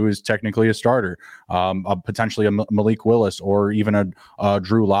Smith, who is technically a starter, potentially a Malik Willis, or even a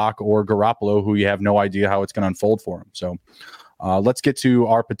Drew Lock or Garoppolo, who you have no idea how it's going to unfold for him. So, let's get to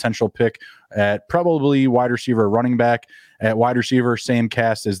our potential pick at probably wide receiver, running back. At wide receiver, same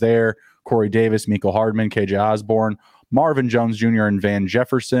cast as there: Corey Davis, Mecole Hardman, KJ Osborne, Marvin Jones Jr., and Van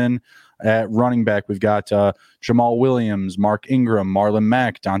Jefferson. At running back, we've got Jamal Williams, Mark Ingram, Marlon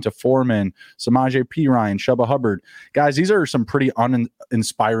Mack, Donta Foreman, Samaje Perine, Chuba Hubbard. Guys, these are some pretty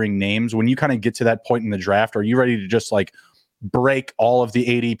uninspiring names. When you kind of get to that point in the draft, are you ready to just break all of the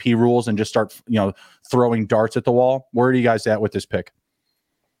ADP rules and just start, throwing darts at the wall? Where are you guys at with this pick?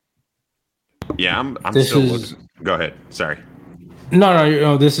 Yeah, I'm still looking. Go ahead. Sorry.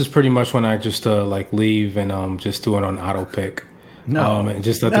 No. This is pretty much when I just leave and just do it on auto pick. And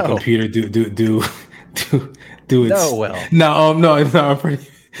just let the computer do its. I'm pretty.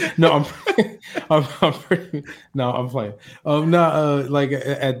 I'm playing.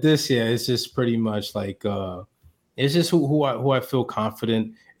 At this, it's just pretty much it's just who I feel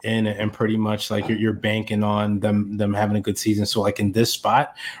confident in, and pretty much you're banking on them having a good season. So in this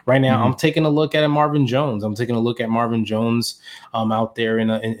spot right now, I'm taking a look at Marvin Jones. I'm taking a look at Marvin Jones out there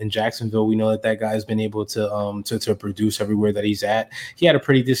in Jacksonville. We know that guy has been able to produce everywhere that he's at. He had a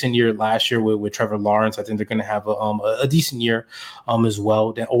pretty decent year last year with Trevor Lawrence. I think they're going to have a decent year as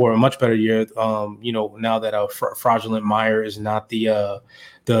well, or a much better year. Now that Fraudulent Meyer is not the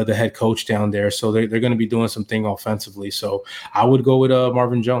head coach down there. So they're going to be doing something offensively. So I would go with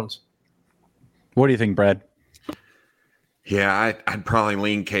Marvin Jones. What do you think, Brad? Yeah, I'd probably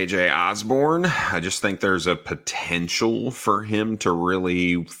lean KJ Osborne. I just think there's a potential for him to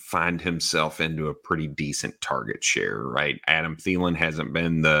really find himself into a pretty decent target share, right? Adam Thielen hasn't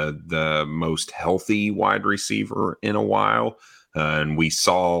been the most healthy wide receiver in a while. And we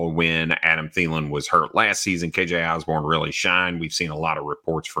saw when Adam Thielen was hurt last season, KJ Osborne really shined. We've seen a lot of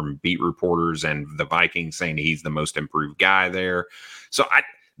reports from beat reporters and the Vikings saying he's the most improved guy there. So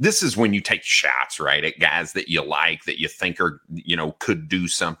this is when you take shots, right, at guys that you like, that you think are, could do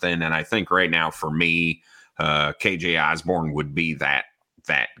something. And I think right now for me, KJ Osborne would be that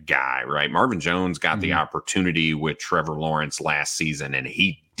guy, right? Marvin Jones got the opportunity with Trevor Lawrence last season, and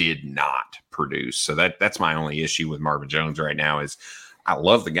he did not produce. So that's my only issue with Marvin Jones right now is I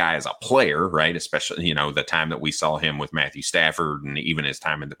love the guy as a player, right? Especially, the time that we saw him with Matthew Stafford, and even his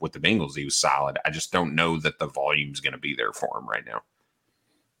time with the Bengals, he was solid. I just don't know that the volume's going to be there for him right now.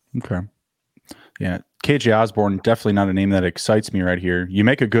 Okay. Yeah. KJ Osborne, definitely not a name that excites me right here. You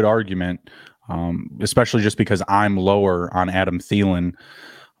make a good argument, especially just because I'm lower on Adam Thielen.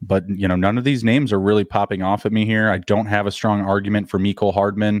 But, none of these names are really popping off at me here. I don't have a strong argument for Mecole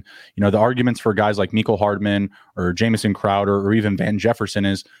Hardman. The arguments for guys like Mecole Hardman or Jamison Crowder or even Van Jefferson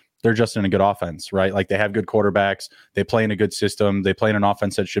is they're just in a good offense, right? They have good quarterbacks. They play in a good system. They play in an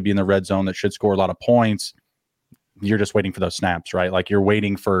offense that should be in the red zone, that should score a lot of points. You're just waiting for those snaps, right? You're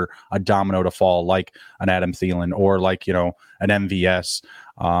waiting for a domino to fall, like an Adam Thielen or an MVS.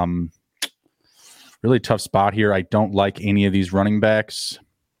 Really tough spot here. I don't like any of these running backs.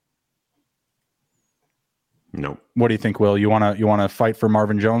 No. What do you think, Will? You want to fight for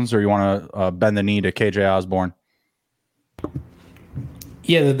Marvin Jones, or you want to bend the knee to KJ Osborne?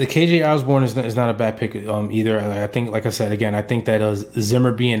 Yeah, the KJ Osborne is not a bad pick either. I think, like I said, again, I think that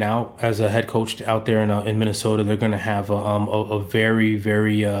Zimmer being out as a head coach out there in Minnesota, they're going to have a very,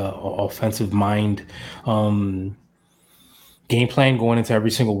 very offensive mind game plan going into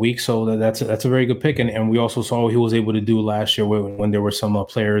every single week. So that's a very good pick. And we also saw what he was able to do last year when there were some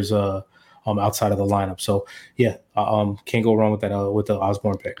players outside of the lineup. So, yeah, can't go wrong with that with the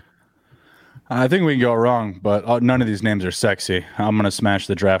Osborne pick. I think we can go wrong, but none of these names are sexy. I'm gonna smash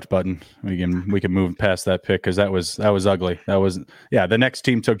the draft button. We can move past that pick because that was ugly. The next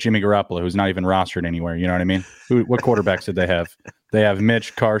team took Jimmy Garoppolo, who's not even rostered anywhere. You know what I mean? What quarterbacks did they have? They have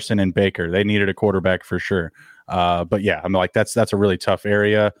Mitch, Carson, and Baker. They needed a quarterback for sure. But yeah, I'm like that's a really tough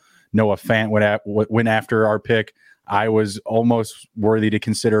area. Noah Fant went after our pick. I was almost worthy to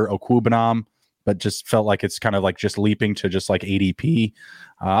consider Okwuegbunam, but just felt like it's kind of like just leaping to just like ADP.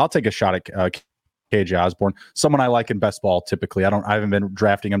 I'll take a shot at KJ Osborne, someone I like in best ball. Typically, I haven't been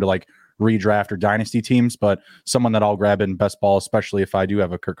drafting him to like redraft or dynasty teams, but someone that I'll grab in best ball, especially if I do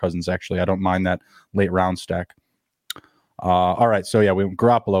have a Kirk Cousins. Actually, I don't mind that late round stack. All right, so yeah, we went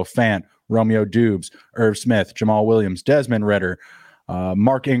Garoppolo, Fant, Romeo Dubes, Irv Smith, Jamal Williams, Desmond Ridder,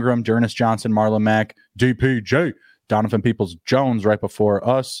 Mark Ingram, D'Ernest Johnson, Marlon Mack, DPJ, Donovan Peoples-Jones right before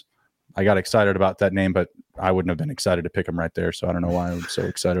us. I got excited about that name, but I wouldn't have been excited to pick him right there. So I don't know why I'm so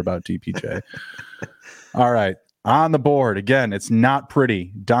excited about DPJ. All right. On the board, again, it's not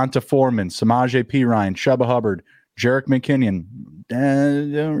pretty. Donta Foreman, Samaje Perine, Chuba Hubbard, Jerick McKinnon.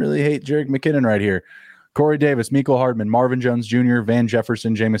 Don't really hate Jerick McKinnon right here. Corey Davis, Mecole Hardman, Marvin Jones Jr., Van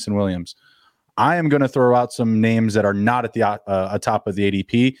Jefferson, Jameson Williams. I am going to throw out some names that are not at the top of the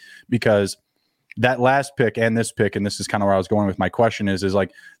ADP because that last pick and this is kind of where I was going with my question is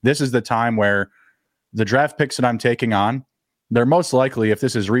like, this is the time where the draft picks that I'm taking on, they're most likely, if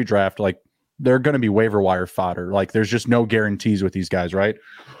this is redraft, like they're going to be waiver wire fodder. Like there's just no guarantees with these guys, right?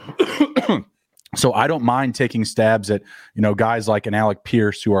 So I don't mind taking stabs at, guys like an Alec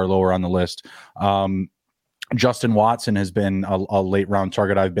Pierce who are lower on the list. Justin Watson has been a late round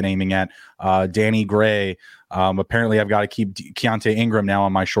target I've been aiming at. Danny Gray. Apparently, I've got to keep Keontae Ingram now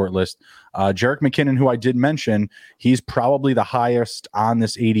on my short list. Jerick McKinnon, who I did mention, he's probably the highest on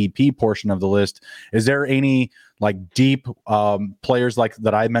this ADP portion of the list. Is there any like deep players like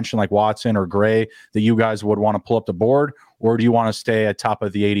that I mentioned, like Watson or Gray, that you guys would want to pull up the board, or do you want to stay at top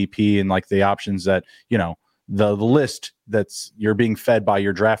of the ADP and like the options that the list that's you're being fed by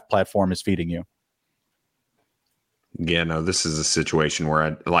your draft platform is feeding you? Yeah, no, this is a situation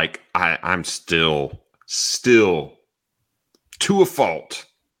where I'm still to a fault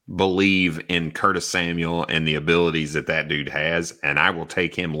believe in Curtis Samuel and the abilities that dude has, and I will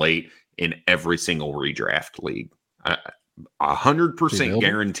take him late in every single redraft league. 100%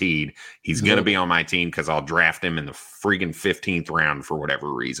 guaranteed he's going to be on my team because I'll draft him in the freaking 15th round for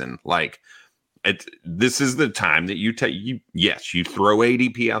whatever reason. Like, this is the time that you throw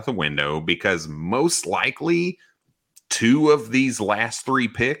ADP out the window because most likely – 2 of these last 3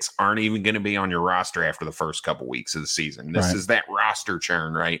 picks aren't even going to be on your roster after the first couple weeks of the season. This is that roster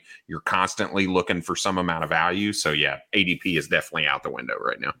churn, right? You're constantly looking for some amount of value. So, yeah, ADP is definitely out the window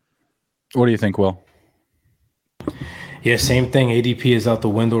right now. What do you think, Will? Yeah, same thing. ADP is out the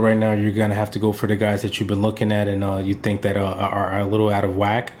window right now. You're going to have to go for the guys that you've been looking at and you think that are a little out of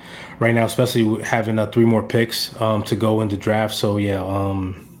whack right now, especially having 3 more picks to go in the draft. So, yeah,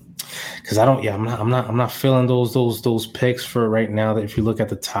 because I'm not feeling those picks for right now. That if you look at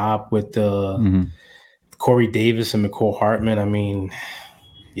the top with Corey Davis and Mecole Hardman, I mean,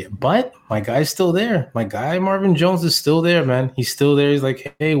 yeah, but my guy's still there. My guy Marvin Jones is still there, man. He's still there. He's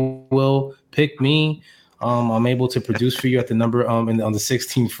like, hey, Will, pick me. I'm able to produce for you at the number on the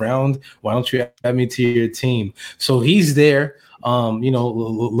 16th round. Why don't you add me to your team? So he's there.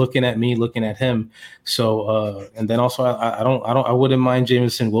 Looking at me, looking at him. So, and then also, I wouldn't mind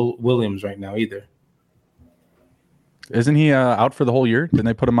Jameson Williams right now either. Isn't he out for the whole year? Didn't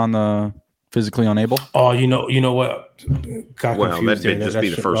they put him on the physically unable? Oh, you know what? That'd just be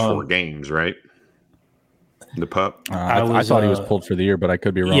the first 4 games, right? The pup. I thought he was pulled for the year, but I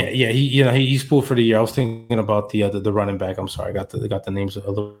could be wrong. Yeah. He's pulled for the year. I was thinking about the running back. I'm sorry, I got the names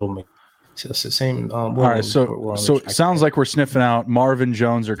a little mixed. It's the same. All right, so it sounds like we're sniffing out Marvin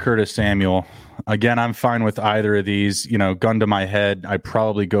Jones or Curtis Samuel. Again, I'm fine with either of these. Gun to my head, I'd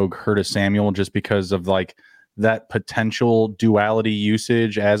probably go Curtis Samuel just because of like that potential duality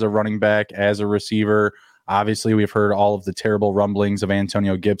usage as a running back, as a receiver. Obviously, we've heard all of the terrible rumblings of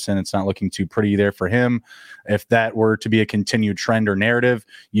Antonio Gibson. It's not looking too pretty there for him. If that were to be a continued trend or narrative,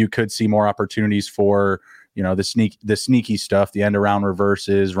 you could see more opportunities for the sneaky stuff, the end around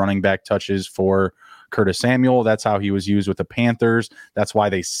reverses, running back touches for Curtis Samuel. That's how he was used with the Panthers. That's why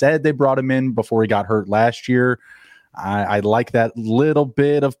they said they brought him in before he got hurt last year. I like that little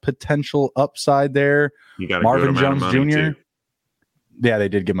bit of potential upside there. You got Marvin Jones Jr. Too. Yeah, they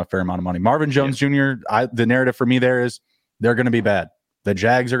did give him a fair amount of money. Marvin Jones Jr., the narrative for me there is they're going to be bad. The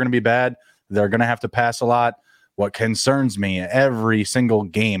Jags are going to be bad. They're going to have to pass a lot. What concerns me every single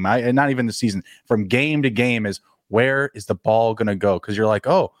game, and not even the season, from game to game, is where is the ball going to go? Because you're like,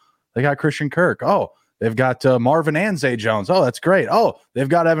 oh, they got Christian Kirk. Oh, they've got Marvin and Zay Jones. Oh, that's great. Oh, they've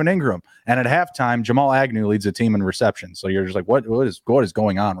got Evan Ingram. And at halftime, Jamal Agnew leads the team in reception. So you're just like, what is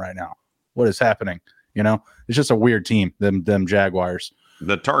going on right now? What is happening? You know, it's just a weird team, them Jaguars.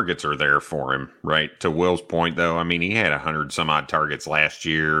 The targets are there for him, right? To Will's point, though, I mean, he had 100 some odd targets last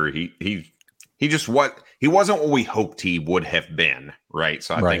year. He wasn't what we hoped he would have been, right?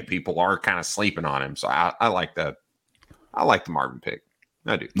 So I think people are kind of sleeping on him. So I like that. I like the Marvin pick.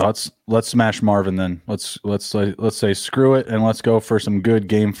 I do. Let's smash Marvin then. Let's say screw it and let's go for some good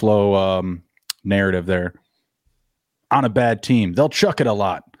game flow narrative there. On a bad team, they'll chuck it a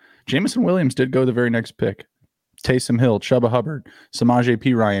lot. Jameson Williams did go the very next pick. Taysom Hill, Chuba Hubbard, Samaje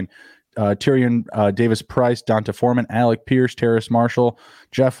Perine, Tyrion Davis-Price, Donta Foreman, Alec Pierce, Terrace Marshall,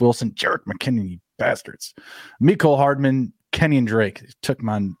 Jeff Wilson, Jerick McKinnon, you bastards. Mecole Hardman, Kenyon Drake.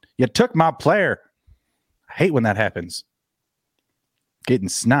 You took my player. I hate when that happens. Getting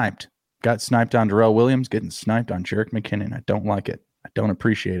sniped. Got sniped on Darrell Williams, getting sniped on Jerick McKinnon. I don't like it. I don't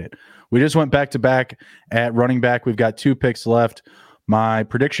appreciate it. We just went back to back at running back. We've got 2 picks left. My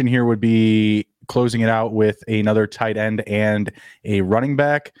prediction here would be closing it out with another tight end and a running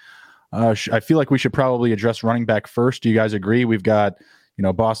back. I feel like we should probably address running back first. Do you guys agree? We've got,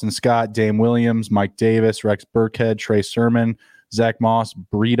 Boston Scott, Dame Williams, Mike Davis, Rex Burkhead, Trey Sermon, Zach Moss,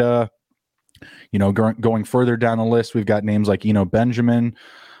 Breida. Going further down the list, we've got names like Eno Benjamin,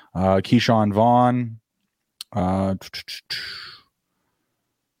 Keyshawn Vaughn.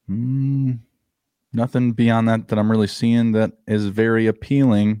 Nothing beyond that I'm really seeing that is very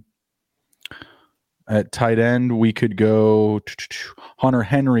appealing. At tight end, we could go Hunter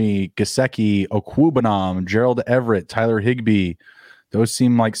Henry, Gesicki, Okwubanam, Gerald Everett, Tyler Higbee. Those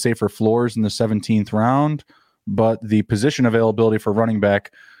seem like safer floors in the 17th round, but the position availability for running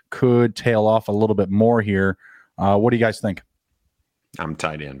back could tail off a little bit more here. What do you guys think? I'm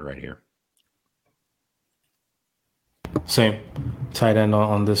tight end right here. Same tight end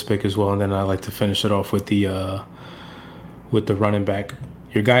on this pick as well, and then I like to finish it off with the running back.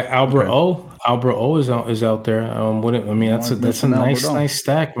 Your guy Albert O is out there. That's a nice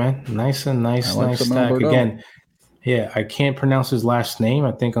stack, man. Nice stack. Again, yeah, I can't pronounce his last name.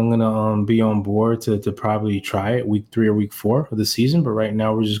 I think I'm gonna be on board to probably try it week 3 or week 4 of the season. But right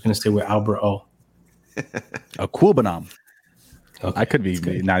now we're just gonna stay with Albert O. Okwubanam. Okay, I could be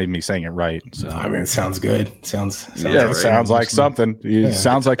not even be saying it right. So. I mean, it sounds good. Sounds it sounds like something. It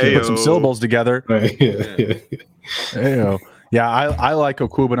sounds like you put some syllables together. Yeah, I like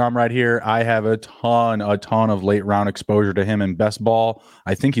Okwubanam right here. I have a ton of late round exposure to him in best ball.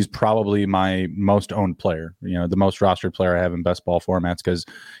 I think he's probably my most owned player, the most rostered player I have in best ball formats because,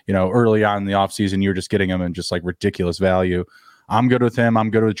 early on in the offseason, you're just getting him in just like ridiculous value. I'm good with him. I'm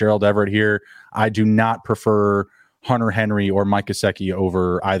good with Gerald Everett here. I do not prefer Hunter Henry or Mike Gesicki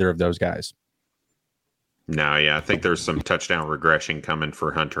over either of those guys. No, yeah, I think there's some touchdown regression coming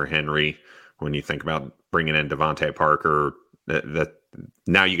for Hunter Henry when you think about bringing in Devontae Parker. That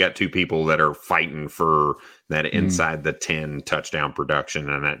now you got 2 people that are fighting for that inside the 10 touchdown production,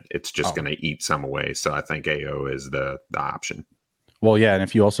 and it's just going to eat some away. So I think AO is the option. Well, yeah, and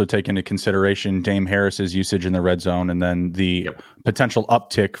if you also take into consideration Dame Harris's usage in the red zone and then the potential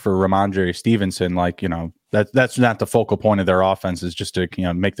uptick for Ramondre Stevenson, that's not the focal point of their offense, is just to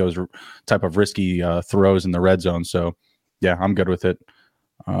make those type of risky throws in the red zone. So, yeah, I'm good with it.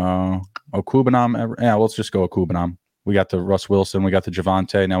 Okwubanam, let's just go Okwubanam. We got the Russ Wilson, we got the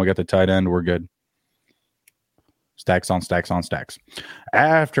Javonte, now we got the tight end. We're good. Stacks on stacks on stacks.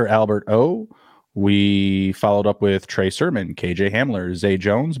 After Albert O, we followed up with Trey Sermon, KJ Hamler, Zay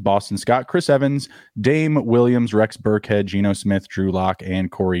Jones, Boston Scott, Chris Evans, Dame Williams, Rex Burkhead, Geno Smith, Drew Lock,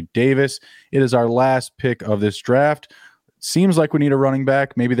 and Corey Davis. It is our last pick of this draft. Seems like we need a running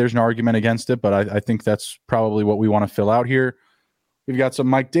back. Maybe there's an argument against it, but I think that's probably what we want to fill out here. We've got some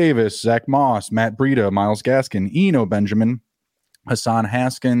Mike Davis, Zach Moss, Matt Breida, Myles Gaskin, Eno Benjamin, Hassan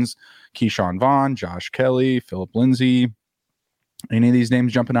Haskins, Keyshawn Vaughn, Josh Kelly, Philip Lindsay. Any of these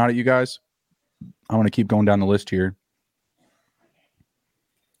names jumping out at you guys? I want to keep going down the list here.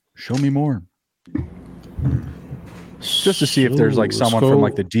 Show me more. Just to see if there's like someone from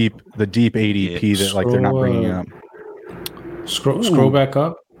like the deep ADP that like they're not bringing up. Scroll back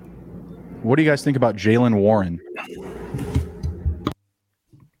up. What do you guys think about Jaylen Warren?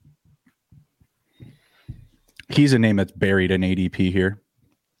 He's a name that's buried in ADP here.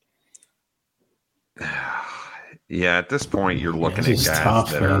 Yeah, at this point, you're looking at guys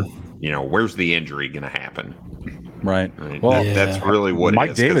tough, that are, where's the injury going to happen? Right. Well, that's really what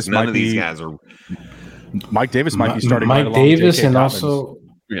Mike it is. Davis None of these guys are. Mike Davis might be starting. Mike Davis and also,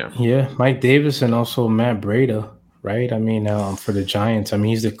 Mike Davis and also Matt Breida, right? I mean, for the Giants, I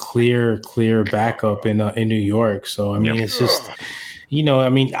mean, he's the clear backup in New York. So I mean, it's just. I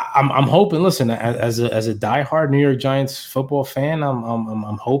mean, I'm hoping. Listen, as a diehard New York Giants football fan,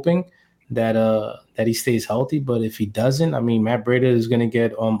 I'm hoping that he stays healthy. But if he doesn't, I mean, Matt Breida is going to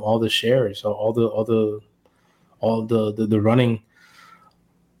get all the shares, all the running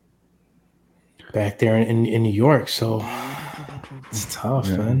back there in New York. So it's tough,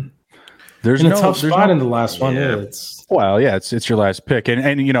 man. There's a tough spot in the last one. Yeah. It's your last pick,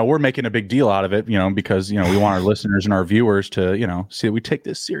 and we're making a big deal out of it, because we want our listeners and our viewers to see that we take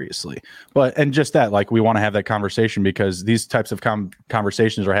this seriously. And just that, like, we want to have that conversation because these types of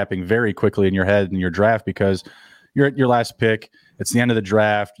conversations are happening very quickly in your head in your draft because you're at your last pick. It's the end of the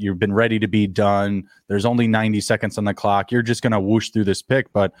draft. You've been ready to be done. There's only 90 seconds on the clock. You're just going to whoosh through this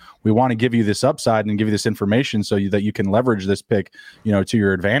pick, but we want to give you this upside and give you this information so that you can leverage this pick, to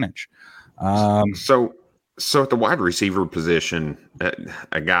your advantage. So at the wide receiver position,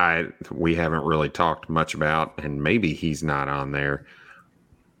 a guy we haven't really talked much about, and maybe he's not on there,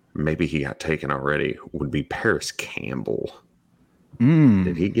 maybe he got taken already, would be Paris Campbell.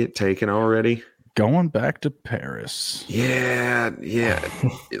 Did he get taken already? Going back to Paris. Yeah.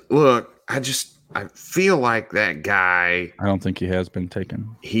 Look, I feel like that guy. I don't think he has been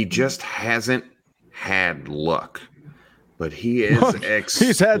taken. He just hasn't had luck. But he is explosive.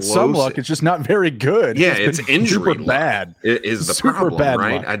 He's had some luck. It's just not very good. Yeah, it's injury super bad. It is the super problem, bad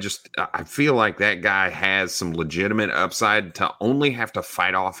right? luck. I feel like that guy has some legitimate upside to only have to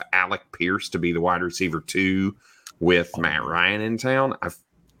fight off Alec Pierce to be the wide receiver 2 with Matt Ryan in town. I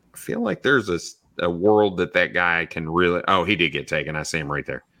feel like there's a world that guy can really. Oh, he did get taken. I see him right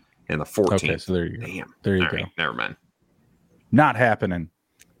there in the 14th. Okay, so there you go. Damn. There you All go. Right, never mind. Not happening.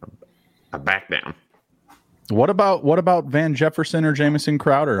 I back down. What about Van Jefferson or Jamison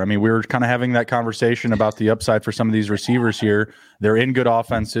Crowder? I mean, we were kind of having that conversation about the upside for some of these receivers here. They're in good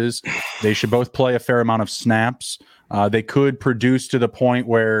offenses. They should both play a fair amount of snaps. They could produce to the point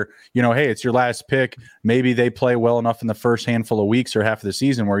where, hey, it's your last pick. Maybe they play well enough in the first handful of weeks or half of the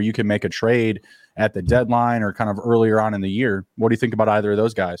season where you can make a trade at the deadline or kind of earlier on in the year. What do you think about either of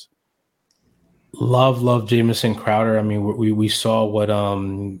those guys? Love Jamison Crowder. I mean, we saw what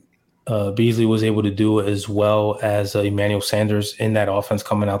Beasley was able to do as well as Emmanuel Sanders in that offense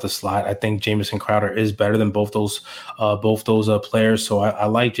coming out the slot. I think Jamison Crowder is better than both those players. So I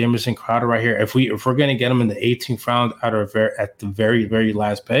like Jamison Crowder right here. If we're going to get him in the 18th round at the very, very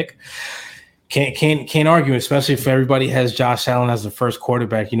last pick, can't argue, especially if everybody has Josh Allen as the first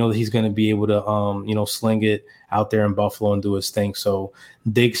quarterback. That he's going to be able to sling it out there in Buffalo and do his thing. So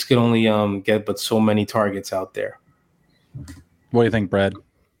Diggs could only get but so many targets out there. What do you think, Brad?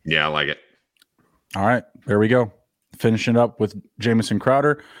 Yeah, I like it. All right, there we go. Finishing up with Jamison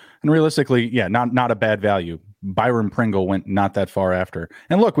Crowder. And realistically, not a bad value. Byron Pringle went not that far after.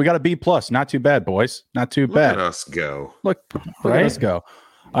 And look, we got a B+. Not too bad, boys. Not too bad. Look at us go. Look at us go.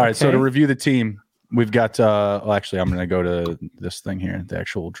 All right, so to review the team, we've got actually, I'm going to go to this thing here, the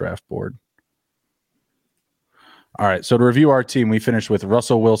actual draft board. All right, so to review our team, we finished with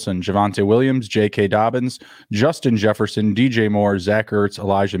Russell Wilson, Javonte Williams, J.K. Dobbins, Justin Jefferson, DJ Moore, Zach Ertz,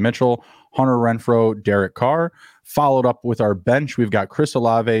 Elijah Mitchell, Hunter Renfrow, Derek Carr. Followed up with our bench, we've got Chris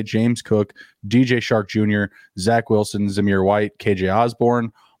Olave, James Cook, DJ Shark Jr., Zach Wilson, Zamir White, KJ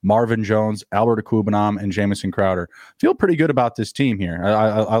Osborne, Marvin Jones, Albert Akubanam, and Jamison Crowder. Feel pretty good about this team here.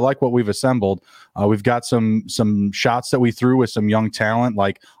 I like what we've assembled. We've got some shots that we threw with some young talent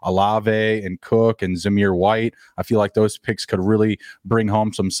like Olave and Cook and Zamir White. I feel like those picks could really bring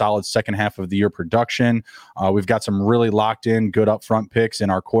home some solid second half of the year production. We've got some really locked in good upfront picks in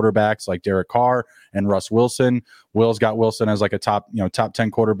our quarterbacks like Derek Carr and Russ Wilson. Will's got Wilson as like a top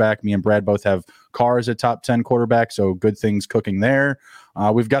 10 quarterback. Me and Brad both have Carr as a top 10 quarterback. So good things cooking there.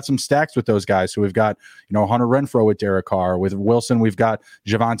 We've got some stacks with those guys. So we've got, Hunter Renfrow with Derek Carr. With Wilson, we've got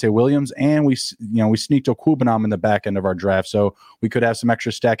Javonte Williams, and we sneaked Okubanam in the back end of our draft. So we could have some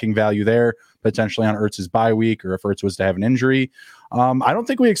extra stacking value there, potentially on Ertz's bye week, or if Ertz was to have an injury. I don't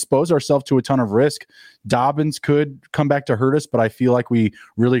think we expose ourselves to a ton of risk. Dobbins could come back to hurt us, but I feel like we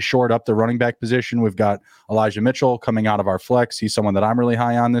really shored up the running back position. We've got Elijah Mitchell coming out of our flex. He's someone that I'm really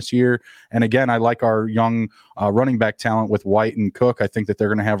high on this year. And again, I like our young running back talent with White and Cook. I think that they're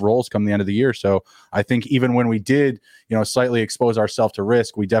going to have roles come the end of the year. So I think even when we did, slightly expose ourselves to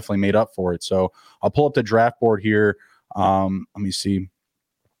risk, we definitely made up for it. So I'll pull up the draft board here. Let me see.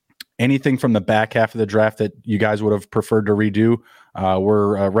 Anything from the back half of the draft that you guys would have preferred to redo?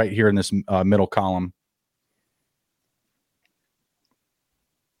 We're right here in this middle column.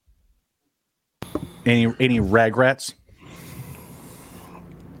 Any regrets?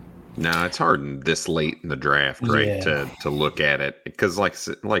 No, it's hard this late in the draft, right? To look at it because,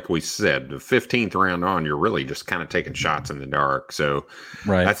 like we said, the 15th round on, you're really just kind of taking shots in the dark. So,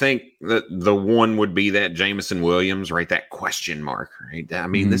 right. I think that the one would be that Jameson Williams, right? That question mark, right? I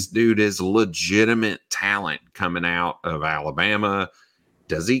mean, this dude is legitimate talent coming out of Alabama.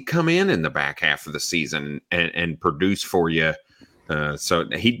 Does he come in the back half of the season and produce for you? So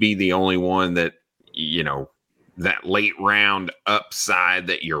he'd be the only one that that late round upside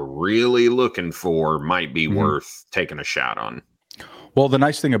that you're really looking for might be worth taking a shot on. Well, the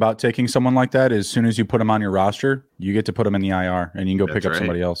nice thing about taking someone like that is as soon as you put him on your roster, you get to put him in the IR and you can go pick up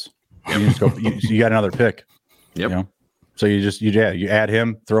somebody else. Yep. You just go, you got another pick. Yep. So you add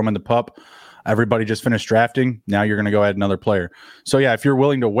him, throw him in the pup. Everybody just finished drafting. Now you're going to go add another player. So yeah, if you're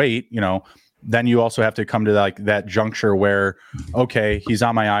willing to wait, then you also have to come to that juncture where, okay, he's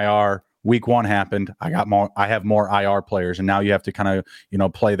on my IR. Week 1 happened. I have more IR players, and now you have to kind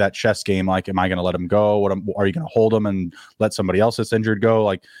of play that chess game. Like, am I going to let him go? Are you going to hold him and let somebody else that's injured go?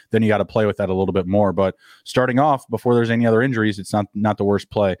 Like, then you got to play with that a little bit more. But starting off before there's any other injuries, it's not the worst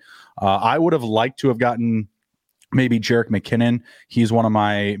play. I would have liked to have gotten maybe Jerick McKinnon. He's one of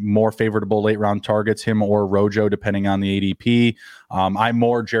my more favorable late round targets, him or Rojo, depending on the ADP. I'm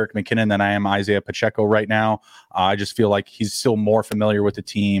more Jerick McKinnon than I am Isaiah Pacheco right now. I just feel like he's still more familiar with the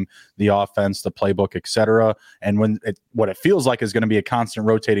team, the offense, the playbook, etc. And what it feels like is going to be a constant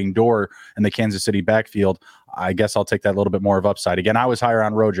rotating door in the Kansas City backfield, I guess I'll take that a little bit more of upside. Again, I was higher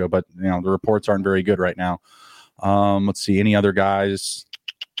on Rojo, but the reports aren't very good right now. Let's see, any other guys?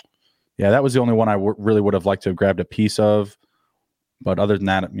 Yeah, that was the only one I really would have liked to have grabbed a piece of. But other than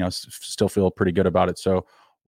that, still feel pretty good about it. So